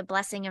and for the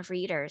blessing of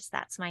readers.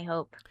 That's my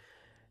hope.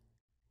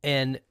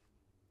 And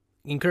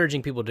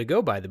encouraging people to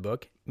go buy the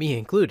book, me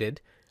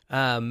included.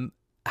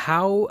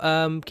 How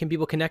can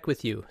people connect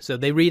with you? So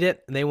they read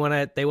it and they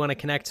want to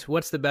connect.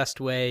 What's the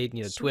best way?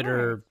 Sure.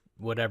 Twitter,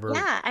 whatever.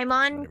 Yeah, I'm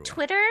on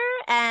Twitter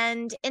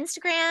and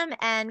Instagram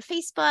and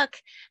Facebook,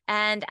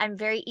 and I'm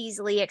very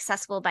easily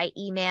accessible by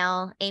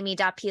email,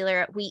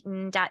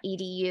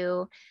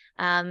 amy.peeler@wheaton.edu.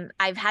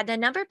 I've had a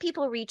number of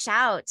people reach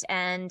out,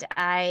 and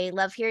I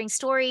love hearing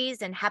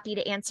stories and happy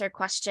to answer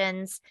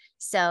questions.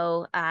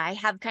 So I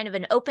have kind of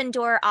an open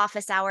door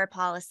office hour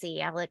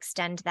policy. I will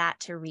extend that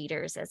to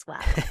readers as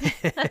well.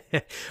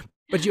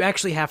 But you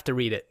actually have to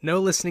read it. No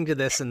listening to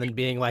this and then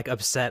being like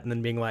upset and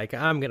then being like,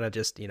 I'm going to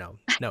just, no,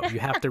 you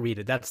have to read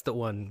it. That's the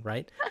one,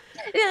 right?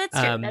 Yeah, that's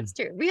true. That's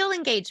true. Real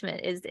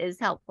engagement is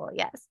helpful.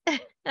 Yes.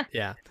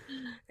 Yeah.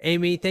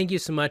 Amy, thank you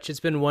so much. It's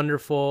been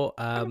wonderful.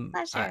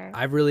 Pleasure.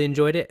 I've really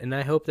enjoyed it, and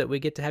I hope that we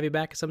get to have you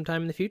back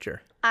sometime in the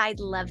future. I'd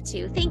love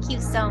to. Thank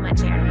you so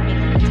much, Aaron, for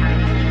making